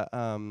work at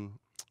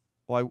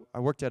I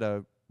worked at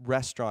a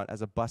restaurant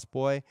as a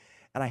busboy,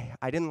 and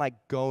I didn't like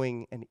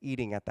going and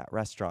eating at that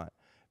restaurant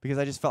because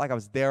I just felt like I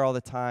was there all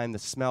the time. The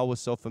smell was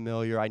so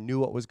familiar. I knew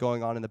what was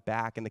going on in the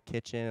back in the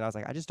kitchen, and I was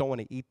like, I just don't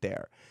want to eat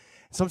there.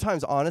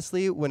 Sometimes,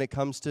 honestly, when it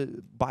comes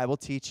to Bible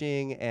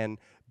teaching and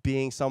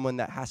being someone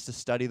that has to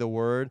study the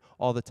Word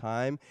all the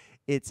time,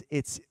 it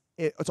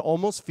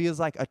almost feels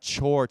like a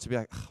chore to be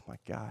like, oh my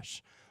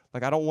gosh,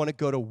 like I don't want to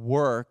go to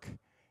work,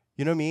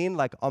 you know what I mean?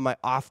 Like on my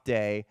off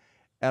day,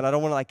 and I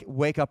don't want to like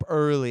wake up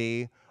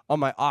early on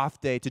my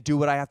off day to do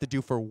what I have to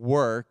do for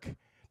work.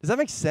 Does that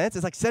make sense?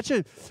 It's like such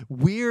a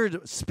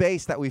weird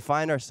space that we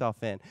find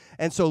ourselves in.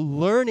 And so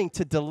learning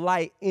to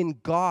delight in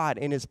God,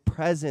 in His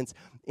presence,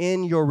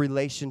 in your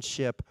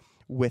relationship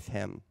with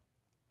Him.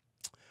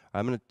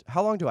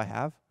 How long do I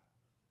have?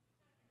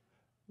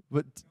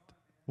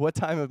 What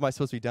time am I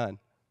supposed to be done?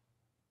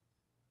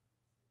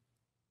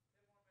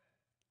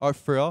 Oh,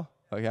 for real?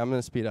 Okay, I'm going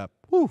to speed up.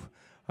 Whew.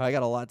 I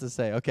got a lot to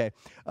say. Okay.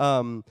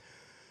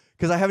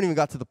 Because I haven't even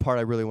got to the part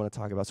I really want to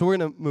talk about. So we're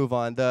going to move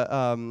on.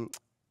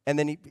 And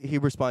then he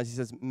responds. He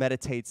says,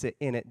 meditates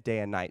in it day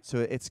and night. So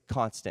it's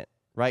constant,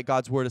 right?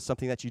 God's word is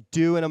something that you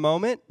do in a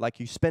moment. Like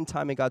you spend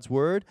time in God's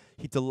word.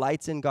 He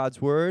delights in God's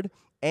word.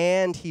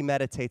 And he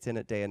meditates in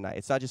it day and night.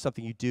 It's not just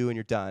something you do and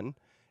you're done.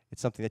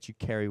 It's something that you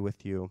carry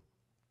with you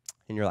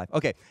in your life.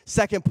 Okay,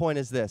 second point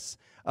is this.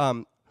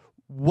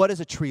 What does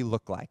a tree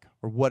look like,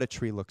 or what a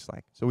tree looks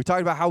like? So we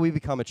talked about how we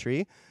become a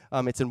tree.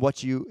 It's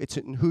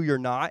in who you're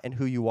not and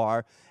who you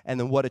are, and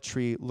then what a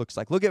tree looks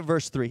like. Look at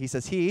verse 3. He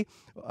says, he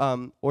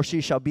or she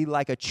shall be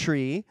like a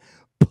tree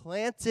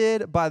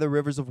planted by the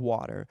rivers of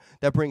water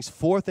that brings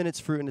forth in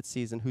its fruit in its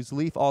season, whose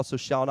leaf also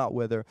shall not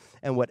wither,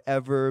 and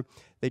whatever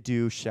they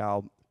do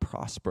shall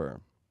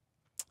prosper.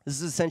 This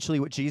is essentially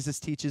what Jesus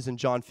teaches in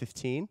John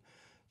 15.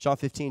 John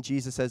 15,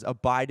 Jesus says,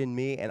 abide in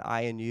me and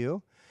I in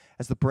you.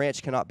 As the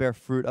branch cannot bear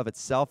fruit of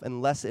itself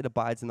unless it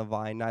abides in the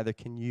vine, neither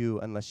can you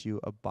unless you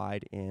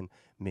abide in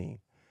me.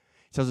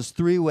 So there's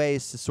three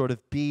ways to sort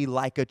of be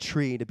like a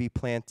tree, to be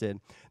planted.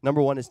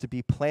 Number one is to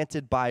be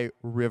planted by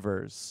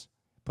rivers.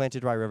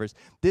 Planted by rivers.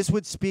 This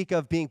would speak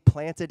of being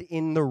planted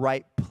in the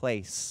right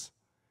place.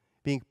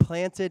 Being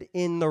planted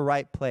in the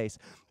right place.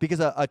 Because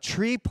a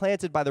tree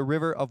planted by the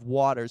river of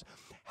waters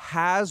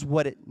has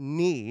what it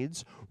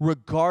needs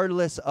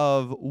regardless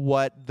of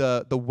what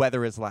the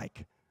weather is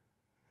like.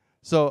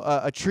 So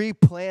a tree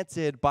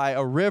planted by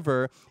a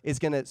river is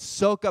going to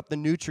soak up the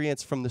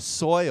nutrients from the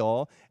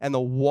soil and the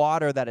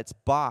water that it's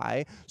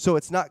by, so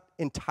it's not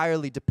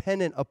entirely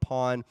dependent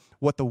upon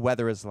what the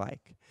weather is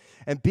like.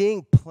 And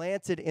being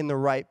planted in the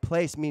right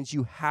place means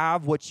you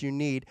have what you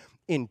need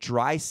in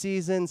dry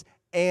seasons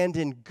and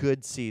in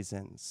good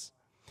seasons.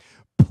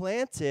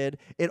 Planted,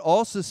 it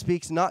also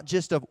speaks not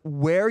just of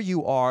where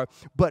you are,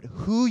 but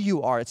who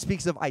you are. It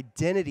speaks of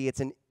identity. It's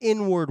an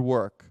inward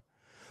work.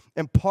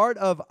 And part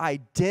of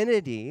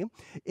identity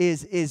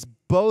is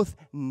both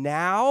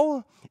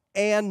now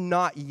and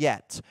not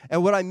yet.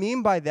 And what I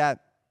mean by that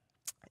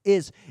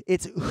is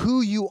it's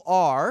who you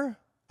are,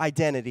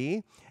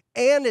 identity,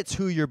 and it's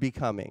who you're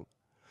becoming.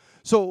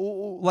 So,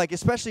 like,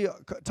 especially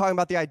talking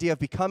about the idea of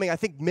becoming, I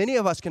think many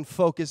of us can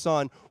focus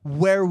on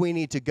where we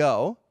need to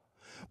go.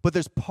 But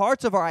there's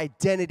parts of our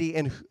identity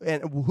and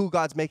who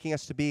God's making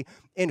us to be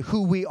in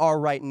who we are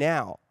right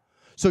now.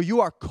 So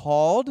you are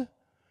called.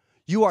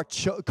 You are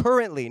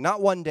currently,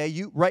 not one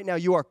day, right now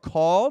you are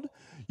called,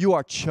 you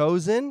are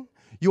chosen,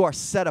 you are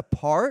set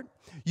apart,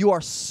 you are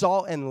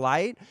salt and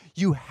light,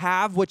 you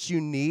have what you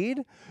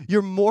need,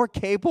 you're more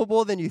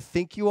capable than you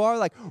think you are.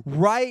 Like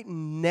right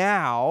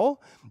now,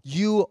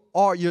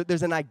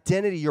 there's an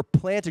identity, you're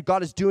planted.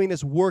 God is doing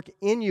this work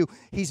in you.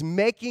 He's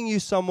making you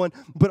someone,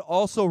 but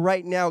also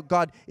right now,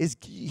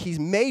 He's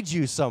made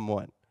you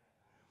someone.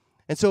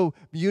 And so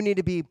you need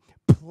to be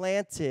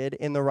planted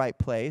in the right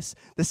place.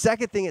 The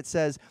second thing it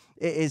says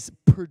is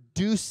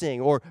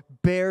producing or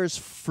bears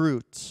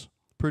fruit,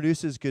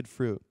 produces good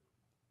fruit.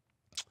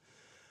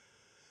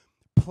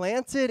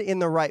 Planted in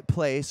the right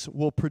place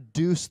will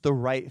produce the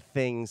right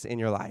things in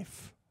your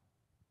life,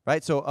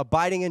 right? So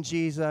abiding in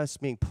Jesus,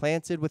 being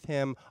planted with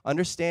Him,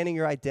 understanding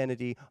your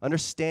identity,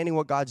 understanding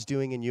what God's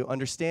doing in you,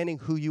 understanding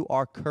who you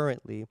are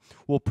currently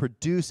will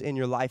produce in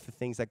your life the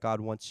things that God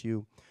wants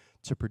you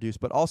to produce.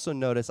 But also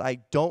notice, I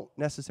don't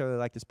necessarily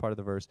like this part of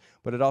the verse,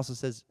 but it also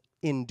says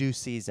in due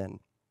season.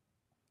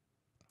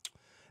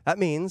 That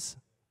means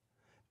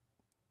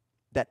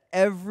that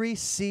every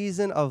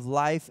season of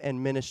life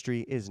and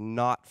ministry is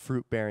not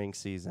fruit-bearing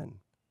season.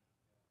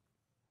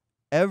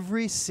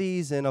 Every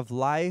season of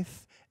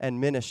life and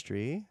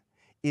ministry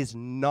is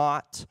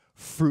not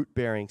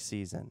fruit-bearing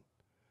season.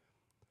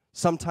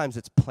 Sometimes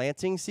it's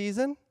planting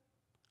season.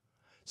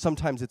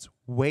 Sometimes it's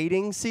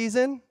waiting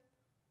season.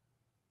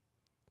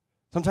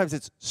 Sometimes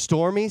it's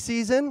stormy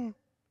season,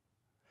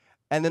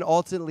 and then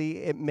ultimately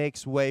it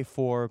makes way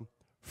for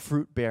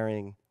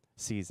fruit-bearing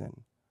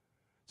season.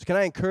 So can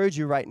I encourage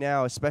you right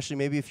now, especially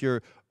maybe if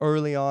you're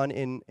early on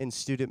in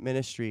student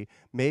ministry,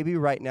 maybe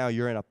right now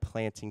you're in a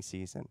planting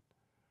season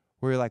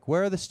where you're like,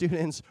 where are the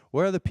students?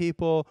 Where are the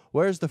people?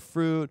 Where's the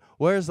fruit?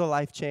 Where's the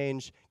life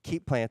change?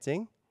 Keep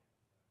planting.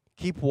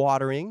 Keep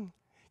watering.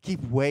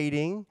 Keep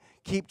waiting.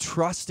 Keep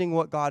trusting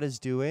what God is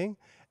doing.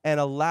 And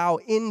allow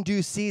in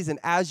due season,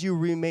 as you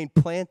remain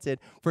planted,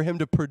 for him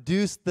to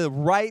produce the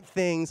right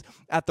things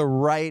at the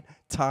right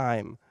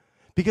time.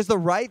 Because the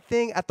right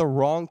thing at the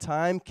wrong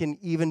time can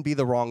even be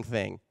the wrong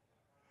thing.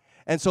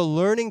 And so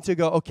learning to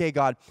go, okay,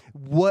 God,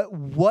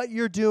 what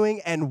you're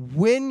doing and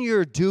when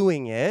you're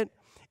doing it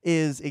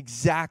is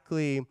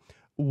exactly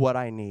what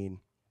I need.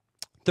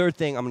 Third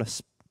thing, I'm going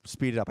to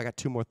speed it up. I got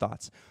two more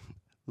thoughts.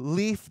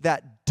 Leaf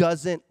that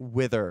doesn't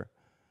wither.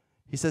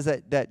 He says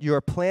that you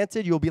are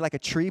planted, you'll be like a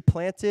tree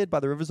planted by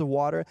the rivers of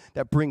water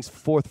that brings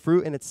forth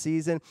fruit in its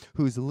season,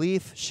 whose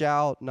leaf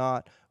shall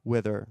not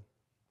wither.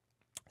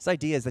 This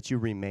idea is that you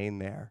remain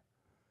there.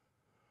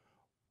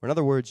 Or in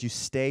other words, you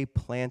stay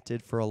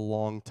planted for a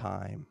long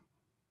time.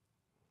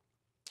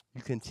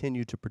 You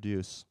continue to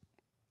produce.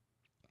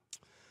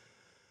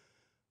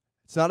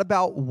 It's not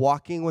about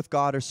walking with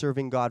God or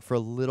serving God for a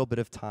little bit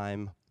of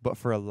time, but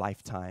for a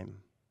lifetime.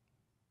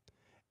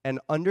 And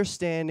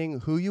understanding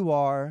who you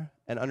are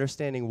and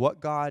understanding what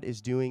God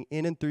is doing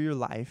in and through your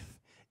life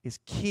is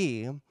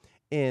key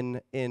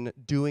in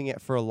doing it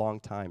for a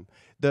long time.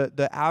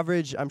 The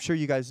average, I'm sure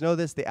you guys know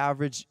this, the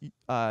average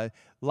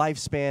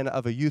lifespan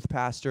of a youth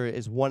pastor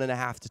is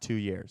 1.5 to 2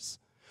 years.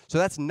 So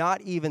that's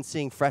not even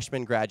seeing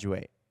freshmen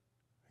graduate.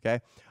 Okay?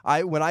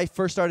 When I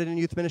first started in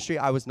youth ministry,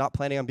 I was not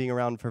planning on being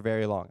around for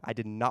very long. I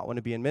did not want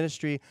to be in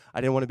ministry.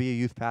 I didn't want to be a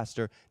youth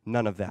pastor.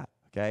 None of that.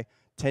 Okay?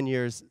 10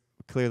 years,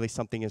 clearly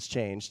something has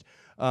changed.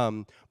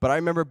 But I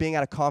remember being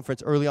at a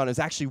conference early on. It was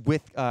actually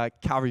with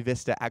Calvary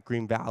Vista at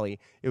Green Valley.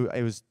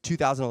 It was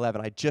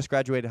 2011. I just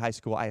graduated high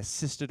school. I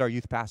assisted our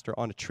youth pastor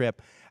on a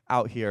trip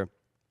out here.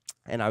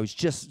 And I was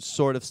just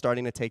sort of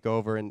starting to take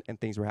over, and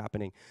things were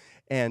happening.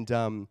 And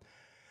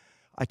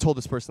I told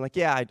this person, like,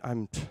 yeah,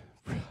 I'm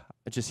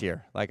just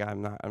here. Like,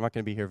 I'm not going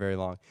to be here very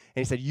long.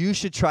 And he said, you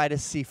should try to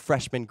see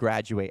freshmen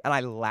graduate. And I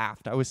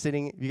laughed. I was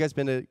sitting, have you guys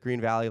been to Green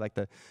Valley, like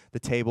the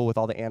table with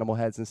all the animal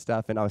heads and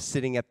stuff? And I was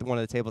sitting at one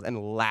of the tables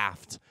and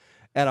laughed.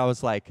 And I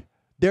was like,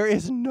 there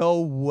is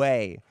no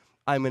way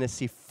I'm going to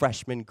see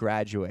freshmen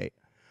graduate.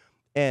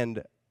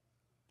 And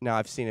now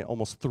I've seen it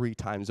almost 3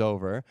 times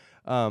over.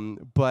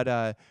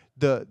 But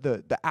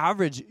the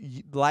average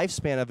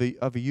lifespan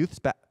of a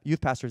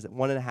youth pastor is at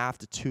 1.5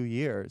 to 2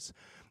 years.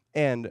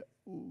 And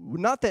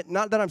not that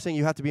I'm saying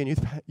you have to be in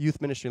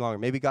youth ministry longer.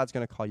 Maybe God's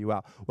going to call you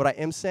out. What I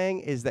am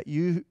saying is that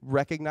you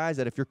recognize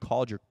that if you're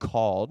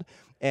called,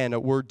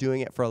 and we're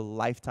doing it for a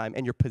lifetime.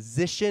 And your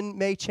position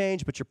may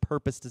change, but your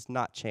purpose does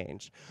not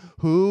change.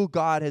 Who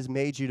God has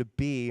made you to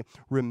be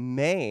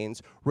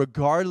remains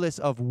regardless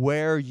of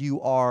where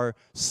you are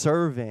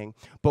serving.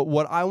 But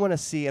what I want to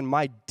see, and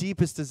my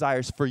deepest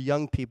desires for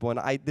young people,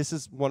 and this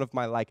is one of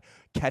my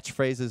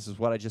catchphrases, is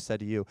what I just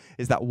said to you,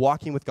 is that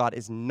walking with God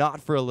is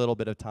not for a little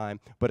bit of time,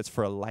 but it's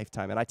for a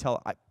lifetime. And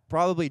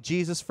probably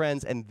Jesus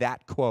Friends and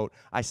that quote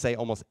I say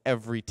almost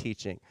every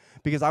teaching,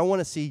 because I want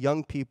to see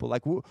young people,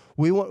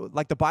 we want,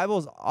 the Bible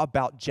is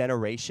about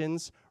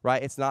generations,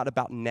 right? It's not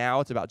about now,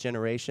 it's about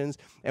generations.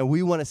 And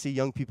we want to see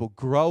young people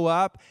grow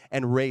up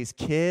and raise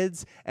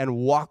kids and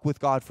walk with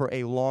God for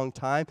a long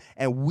time.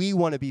 And we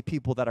want to be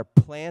people that are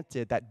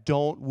planted, that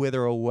don't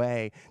wither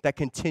away, that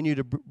continue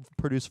to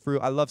produce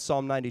fruit. I love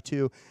Psalm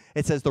 92.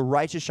 It says, the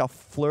righteous shall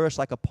flourish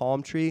like a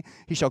palm tree.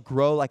 He shall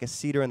grow like a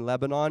cedar in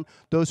Lebanon.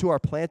 Those who are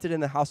planted in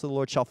the house of the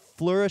Lord shall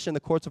flourish in the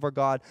courts of our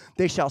God.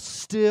 They shall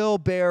still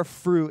bear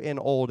fruit in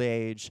old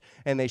age,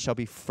 and they shall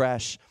be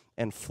fresh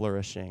and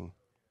flourishing.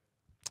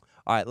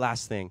 All right,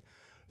 last thing.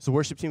 Is the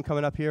worship team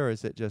coming up here, or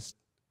is it just...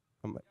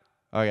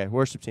 Okay,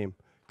 worship team,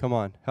 come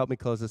on. Help me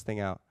close this thing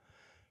out.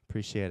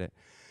 Appreciate it.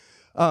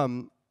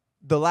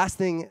 The last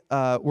thing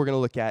we're going to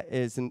look at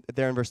is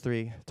there in verse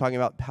 3, talking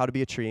about how to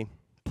be a tree.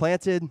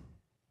 Planted,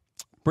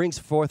 brings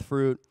forth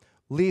fruit,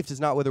 leaf does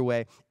not wither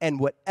away, and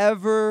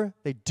whatever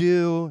they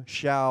do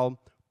shall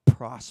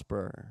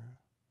prosper.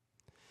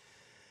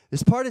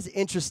 This part is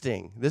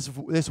interesting.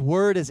 This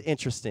word is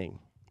interesting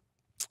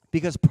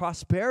because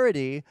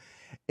prosperity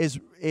is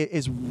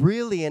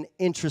really an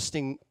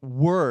interesting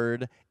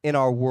word in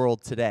our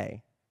world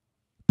today.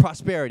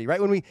 Prosperity, right?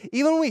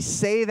 Even when we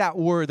say that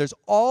word, there's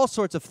all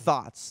sorts of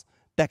thoughts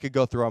that could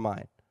go through our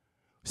mind.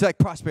 It's like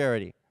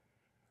prosperity,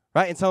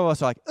 right? And some of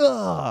us are like,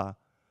 ugh,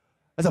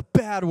 that's a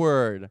bad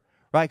word,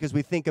 right? Because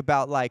we think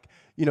about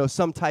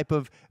some type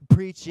of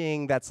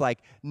preaching that's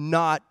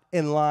not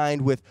in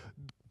line with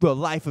the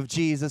life of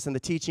Jesus and the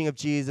teaching of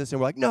Jesus, and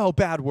we're like, no,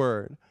 bad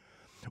word.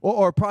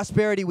 Or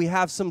prosperity, we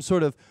have some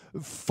sort of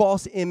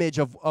false image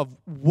of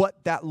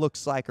what that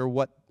looks like, or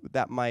what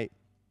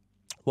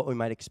we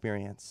might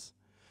experience.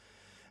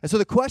 And so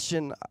the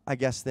question, I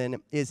guess,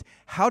 then, is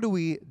how do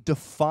we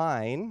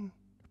define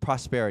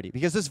prosperity?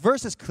 Because this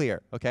verse is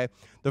clear, okay?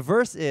 The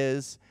verse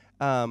is,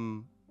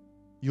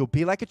 you'll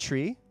be like a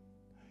tree,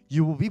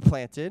 you will be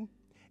planted,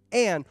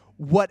 and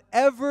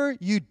whatever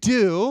you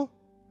do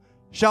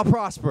shall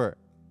prosper.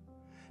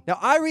 Now,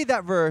 I read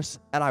that verse,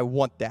 and I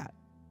want that.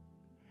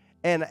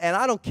 And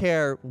I don't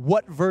care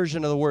what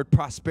version of the word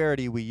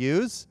prosperity we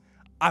use,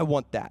 I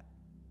want that.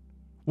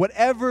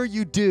 Whatever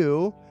you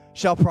do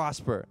shall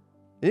prosper.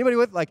 Anybody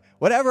with, like,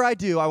 whatever I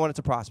do, I want it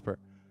to prosper.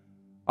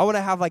 I want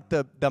to have, like,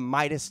 the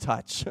Midas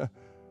touch.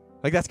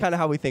 Like, that's kind of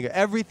how we think.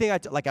 Everything,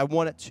 I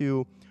want it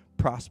to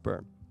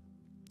prosper.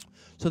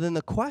 So then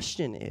the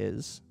question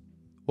is,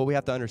 what we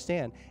have to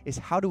understand is,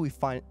 how do we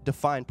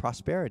define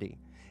prosperity,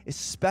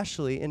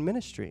 especially in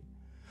ministry?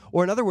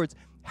 Or in other words,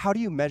 how do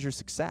you measure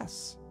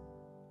success?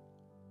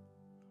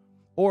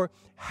 Or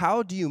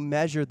how do you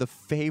measure the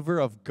favor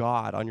of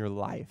God on your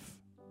life?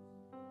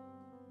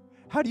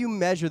 How do you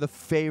measure the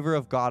favor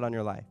of God on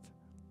your life?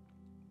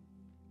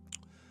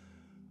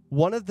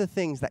 One of the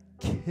things that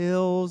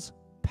kills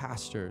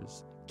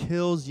pastors,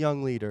 kills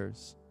young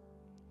leaders,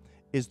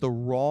 is the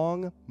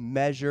wrong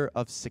measure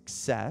of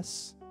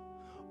success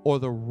or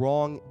the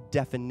wrong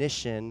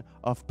definition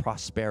of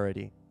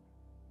prosperity.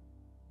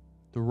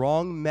 The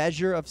wrong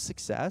measure of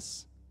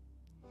success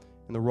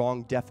and the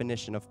wrong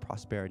definition of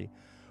prosperity.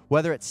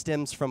 Whether it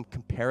stems from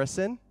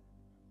comparison,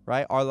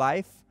 right? Our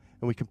life,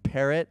 and we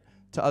compare it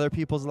to other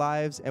people's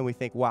lives, and we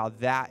think, wow,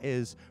 that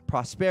is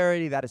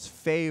prosperity, that is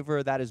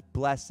favor, that is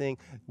blessing.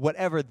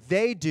 Whatever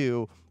they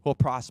do will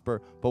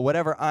prosper, but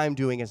whatever I'm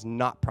doing is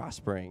not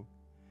prospering.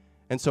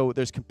 And so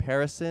there's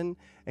comparison.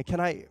 And can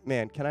I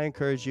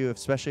encourage you,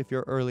 especially if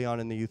you're early on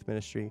in the youth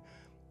ministry,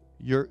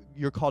 you're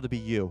called to be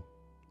you,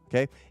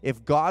 okay?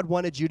 If God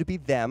wanted you to be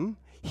them,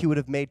 he would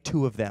have made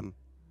two of them.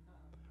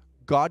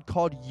 God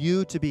called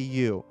you to be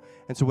you.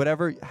 And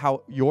so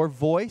how your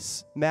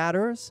voice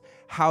matters,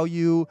 how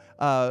you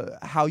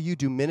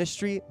do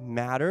ministry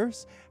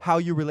matters, how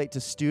you relate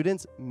to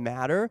students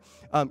matter.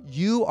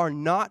 You are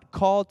not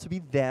called to be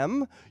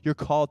them, you're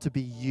called to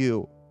be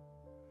you.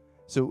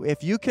 So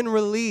if you can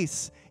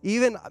release,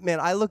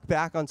 I look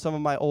back on some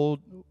of my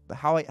old,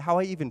 how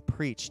I even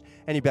preached,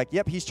 and you'd be like,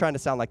 yep, he's trying to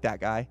sound like that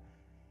guy.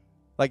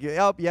 Like,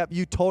 yep,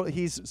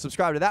 he's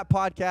subscribed to that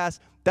podcast.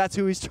 That's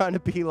who he's trying to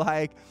be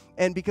like.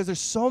 And because there's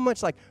so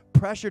much like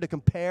pressure to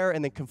compare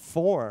and then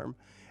conform.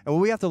 And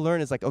what we have to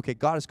learn is like, okay,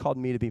 God has called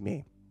me to be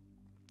me.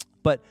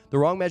 But the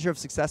wrong measure of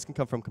success can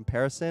come from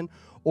comparison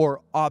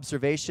or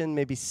observation,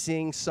 maybe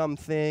seeing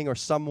something or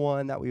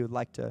someone that we would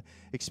like to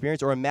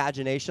experience, or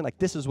imagination. Like,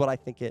 this is what I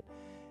think it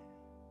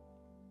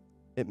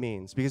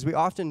means. Because we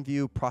often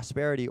view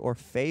prosperity or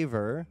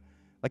favor,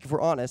 like if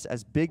we're honest,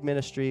 as big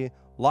ministry,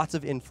 lots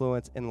of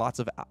influence, and lots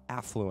of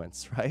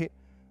affluence, right?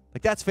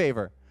 Like, that's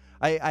favor.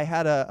 I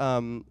had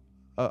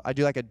I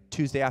do like a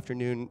Tuesday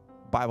afternoon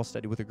Bible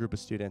study with a group of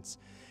students.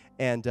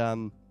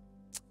 And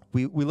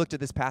we looked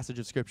at this passage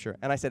of Scripture.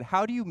 And I said,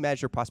 how do you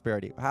measure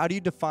prosperity? How do you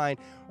define,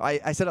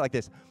 I said it like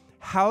this.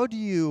 How do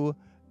you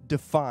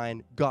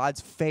define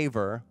God's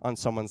favor on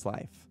someone's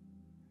life?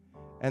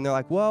 And they're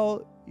like,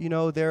 well,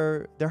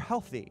 they're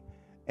healthy.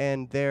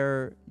 And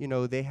they're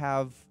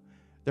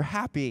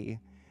happy.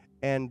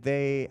 And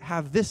they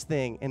have this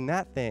thing and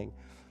that thing.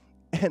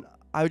 And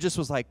I just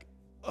was like,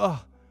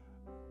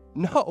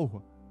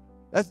 no,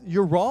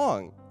 you're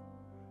wrong.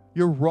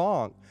 You're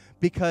wrong.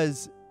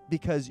 Because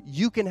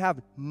you can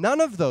have none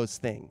of those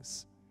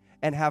things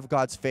and have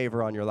God's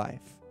favor on your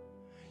life.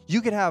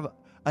 You can have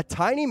a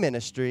tiny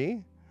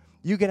ministry.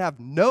 You can have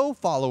no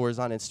followers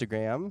on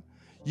Instagram.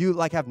 You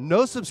have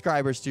no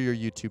subscribers to your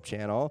YouTube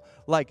channel.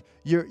 Like,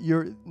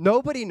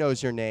 nobody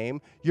knows your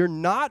name. You're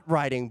not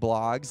writing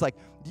blogs. Like,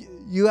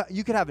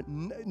 you could have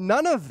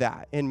none of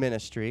that in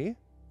ministry,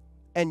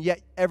 and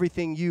yet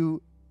everything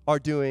you are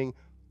doing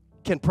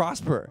can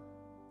prosper.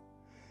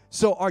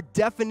 So our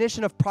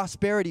definition of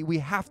prosperity, we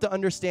have to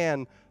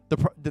understand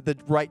the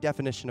right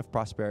definition of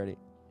prosperity.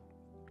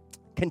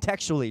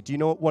 Contextually, do you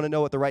want to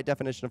know what the right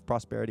definition of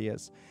prosperity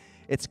is?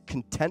 It's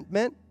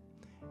contentment,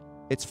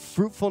 it's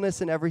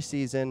fruitfulness in every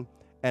season,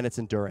 and it's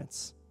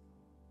endurance.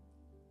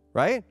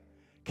 Right?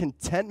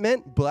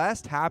 Contentment,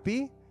 blessed,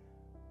 happy.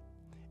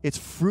 It's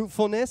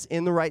fruitfulness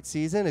in the right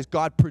season. Is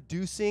God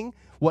producing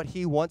what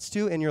he wants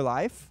to in your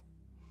life?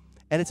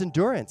 And it's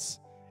endurance.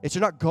 It's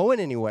you're not going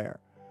anywhere.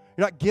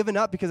 You're not giving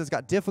up because it's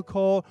got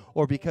difficult,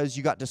 or because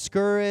you got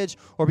discouraged,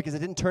 or because it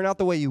didn't turn out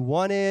the way you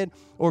wanted,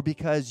 or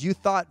because you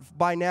thought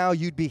by now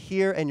you'd be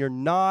here and you're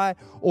not,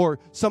 or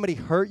somebody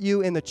hurt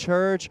you in the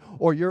church,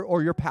 or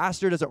your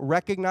pastor doesn't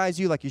recognize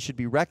you like you should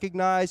be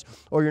recognized,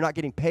 or you're not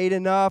getting paid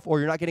enough, or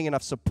you're not getting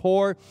enough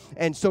support.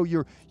 And so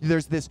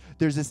there's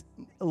this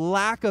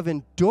lack of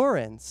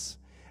endurance.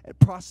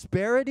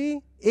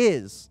 Prosperity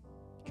is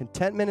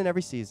contentment in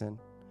every season.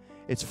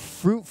 It's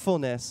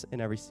fruitfulness in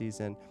every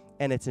season.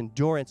 And it's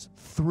endurance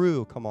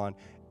through,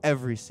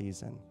 every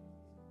season.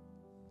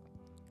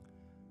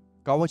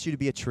 God wants you to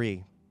be a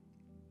tree.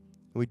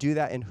 And we do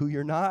that in who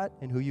you're not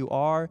and who you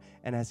are,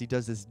 and as he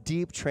does this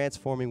deep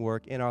transforming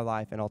work in our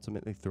life and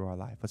ultimately through our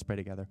life. Let's pray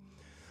together.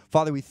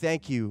 Father, we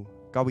thank you.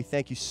 God, we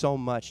thank you so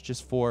much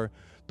just for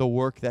the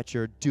work that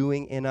you're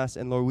doing in us.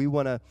 And Lord, we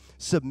want to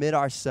submit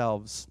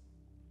ourselves,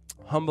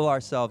 humble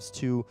ourselves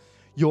to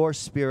your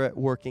Spirit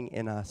working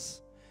in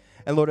us.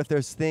 And Lord, if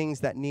there's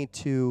things that need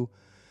to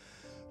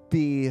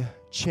be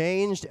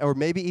changed, or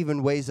maybe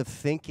even ways of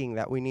thinking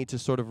that we need to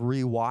sort of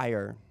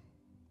rewire,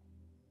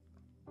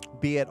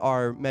 be it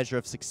our measure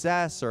of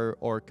success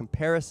or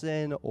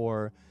comparison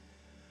or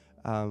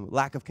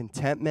lack of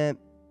contentment,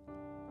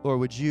 Lord,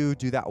 would you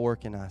do that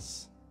work in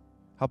us?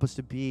 Help us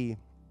to be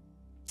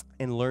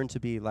and learn to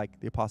be, like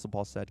the Apostle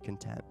Paul said,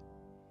 content.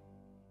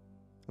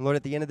 And Lord,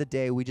 at the end of the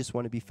day, we just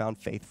want to be found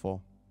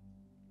faithful.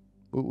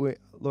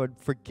 Lord,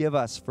 forgive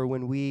us for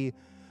when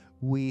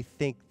we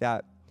think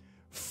that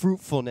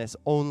fruitfulness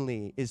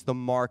only is the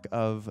mark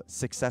of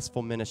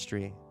successful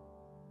ministry.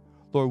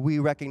 Lord, we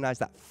recognize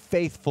that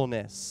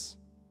faithfulness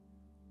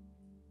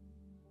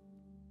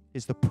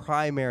is the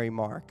primary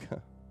mark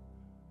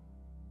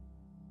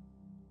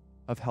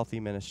of healthy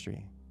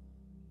ministry.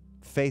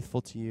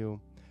 Faithful to you,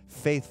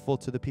 faithful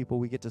to the people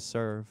we get to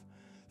serve,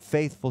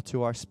 faithful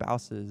to our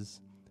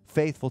spouses,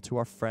 faithful to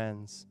our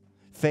friends,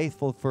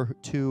 faithful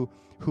to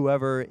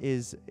whoever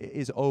is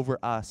over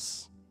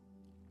us.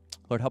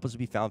 Lord, help us to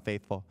be found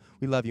faithful.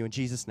 We love you in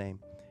Jesus' name.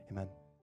 Amen.